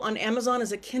available on Amazon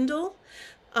as a Kindle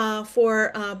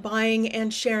for buying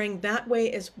and sharing that way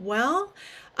as well.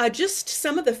 Just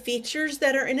some of the features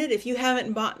that are in it. If you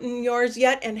haven't bought yours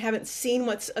yet and haven't seen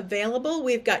what's available,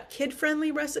 we've got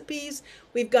kid-friendly recipes.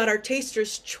 We've got our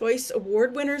Taster's Choice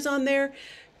Award winners on there.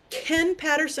 Ken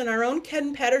Patterson, our own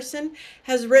Ken Patterson,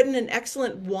 has written an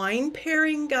excellent wine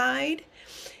pairing guide.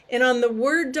 And on the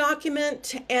Word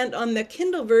document and on the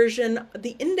Kindle version,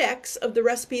 the index of the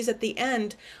recipes at the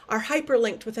end are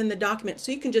hyperlinked within the document.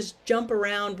 So you can just jump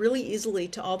around really easily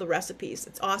to all the recipes.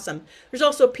 It's awesome. There's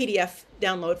also a PDF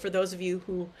download for those of you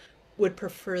who would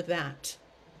prefer that.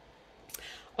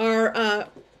 Our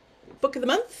book of the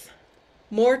month,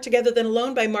 More Together Than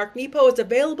Alone by Mark Nepo, is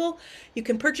available. You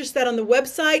can purchase that on the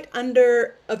website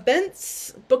under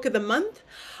Events, Book of the Month.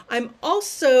 I'm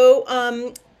also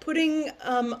putting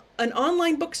an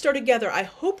online bookstore together. I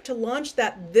hope to launch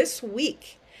that this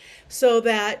week so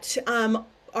that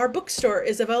our bookstore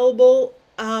is available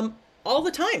all the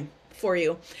time for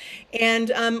you. And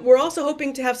we're also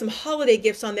hoping to have some holiday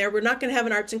gifts on there. We're not going to have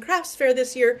an arts and crafts fair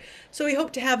this year, so we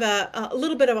hope to have a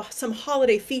little bit of some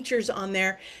holiday features on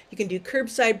there. You can do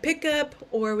curbside pickup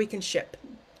or we can ship.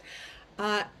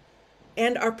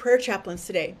 And our prayer chaplains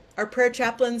today. Our prayer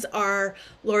chaplains are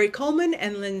Lori Coleman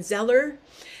and Lynn Zeller.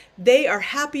 They are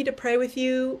happy to pray with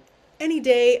you any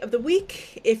day of the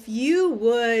week. If you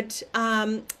would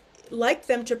like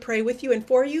them to pray with you and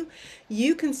for you,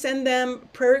 you can send them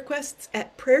prayer requests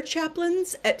at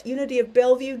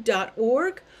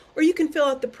prayerchaplains@unityofbellevue.org, or you can fill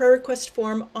out the prayer request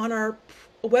form on our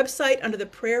website under the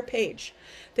prayer page.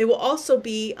 They will also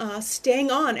be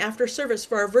staying on after service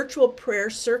for our virtual prayer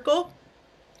circle.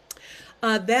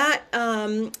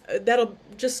 That'll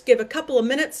just give a couple of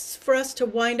minutes for us to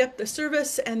wind up the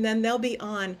service, and then they'll be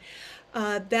on.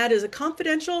 That is a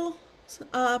confidential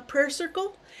prayer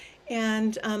circle,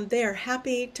 and they are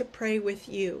happy to pray with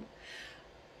you.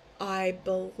 I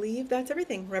believe that's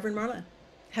everything. Reverend Marla,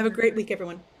 have a great week,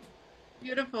 everyone.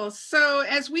 Beautiful. So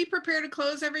as we prepare to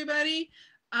close, everybody,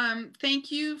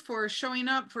 thank you for showing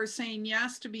up, for saying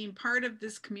yes to being part of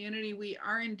this community. We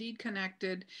are indeed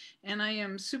connected, and I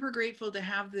am super grateful to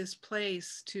have this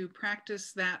place to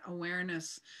practice that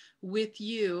awareness with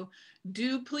you.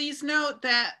 Do please note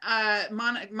that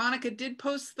Monica did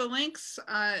post the links.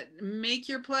 Make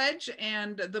your pledge,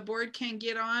 and the board can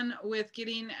get on with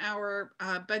getting our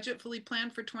budget fully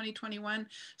planned for 2021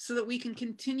 so that we can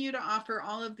continue to offer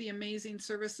all of the amazing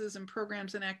services and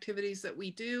programs and activities that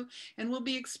we do. And we'll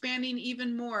be expanding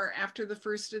even more after the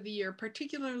first of the year,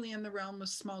 particularly in the realm of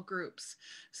small groups.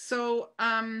 So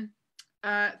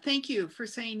thank you for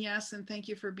saying yes, and thank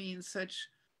you for being such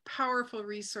powerful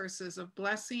resources of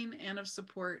blessing and of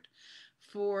support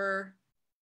for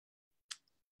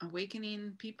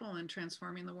awakening people and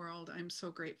transforming the world. I'm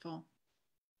so grateful.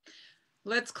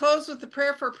 Let's close with the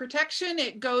prayer for protection.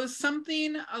 It goes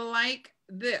something like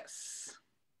this.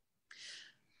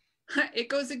 It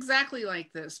goes exactly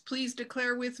like this. Please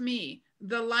declare with me: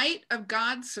 the light of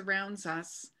God surrounds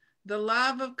us. The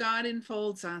love of God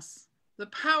enfolds us. The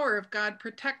power of God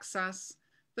protects us.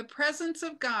 The presence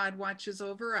of God watches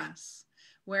over us.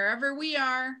 Wherever we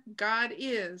are, God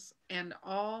is, and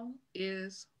all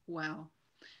is well.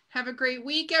 Have a great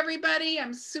week, everybody.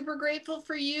 I'm super grateful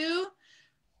for you.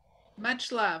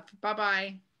 Much love.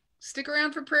 Bye-bye. Stick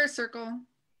around for prayer circle.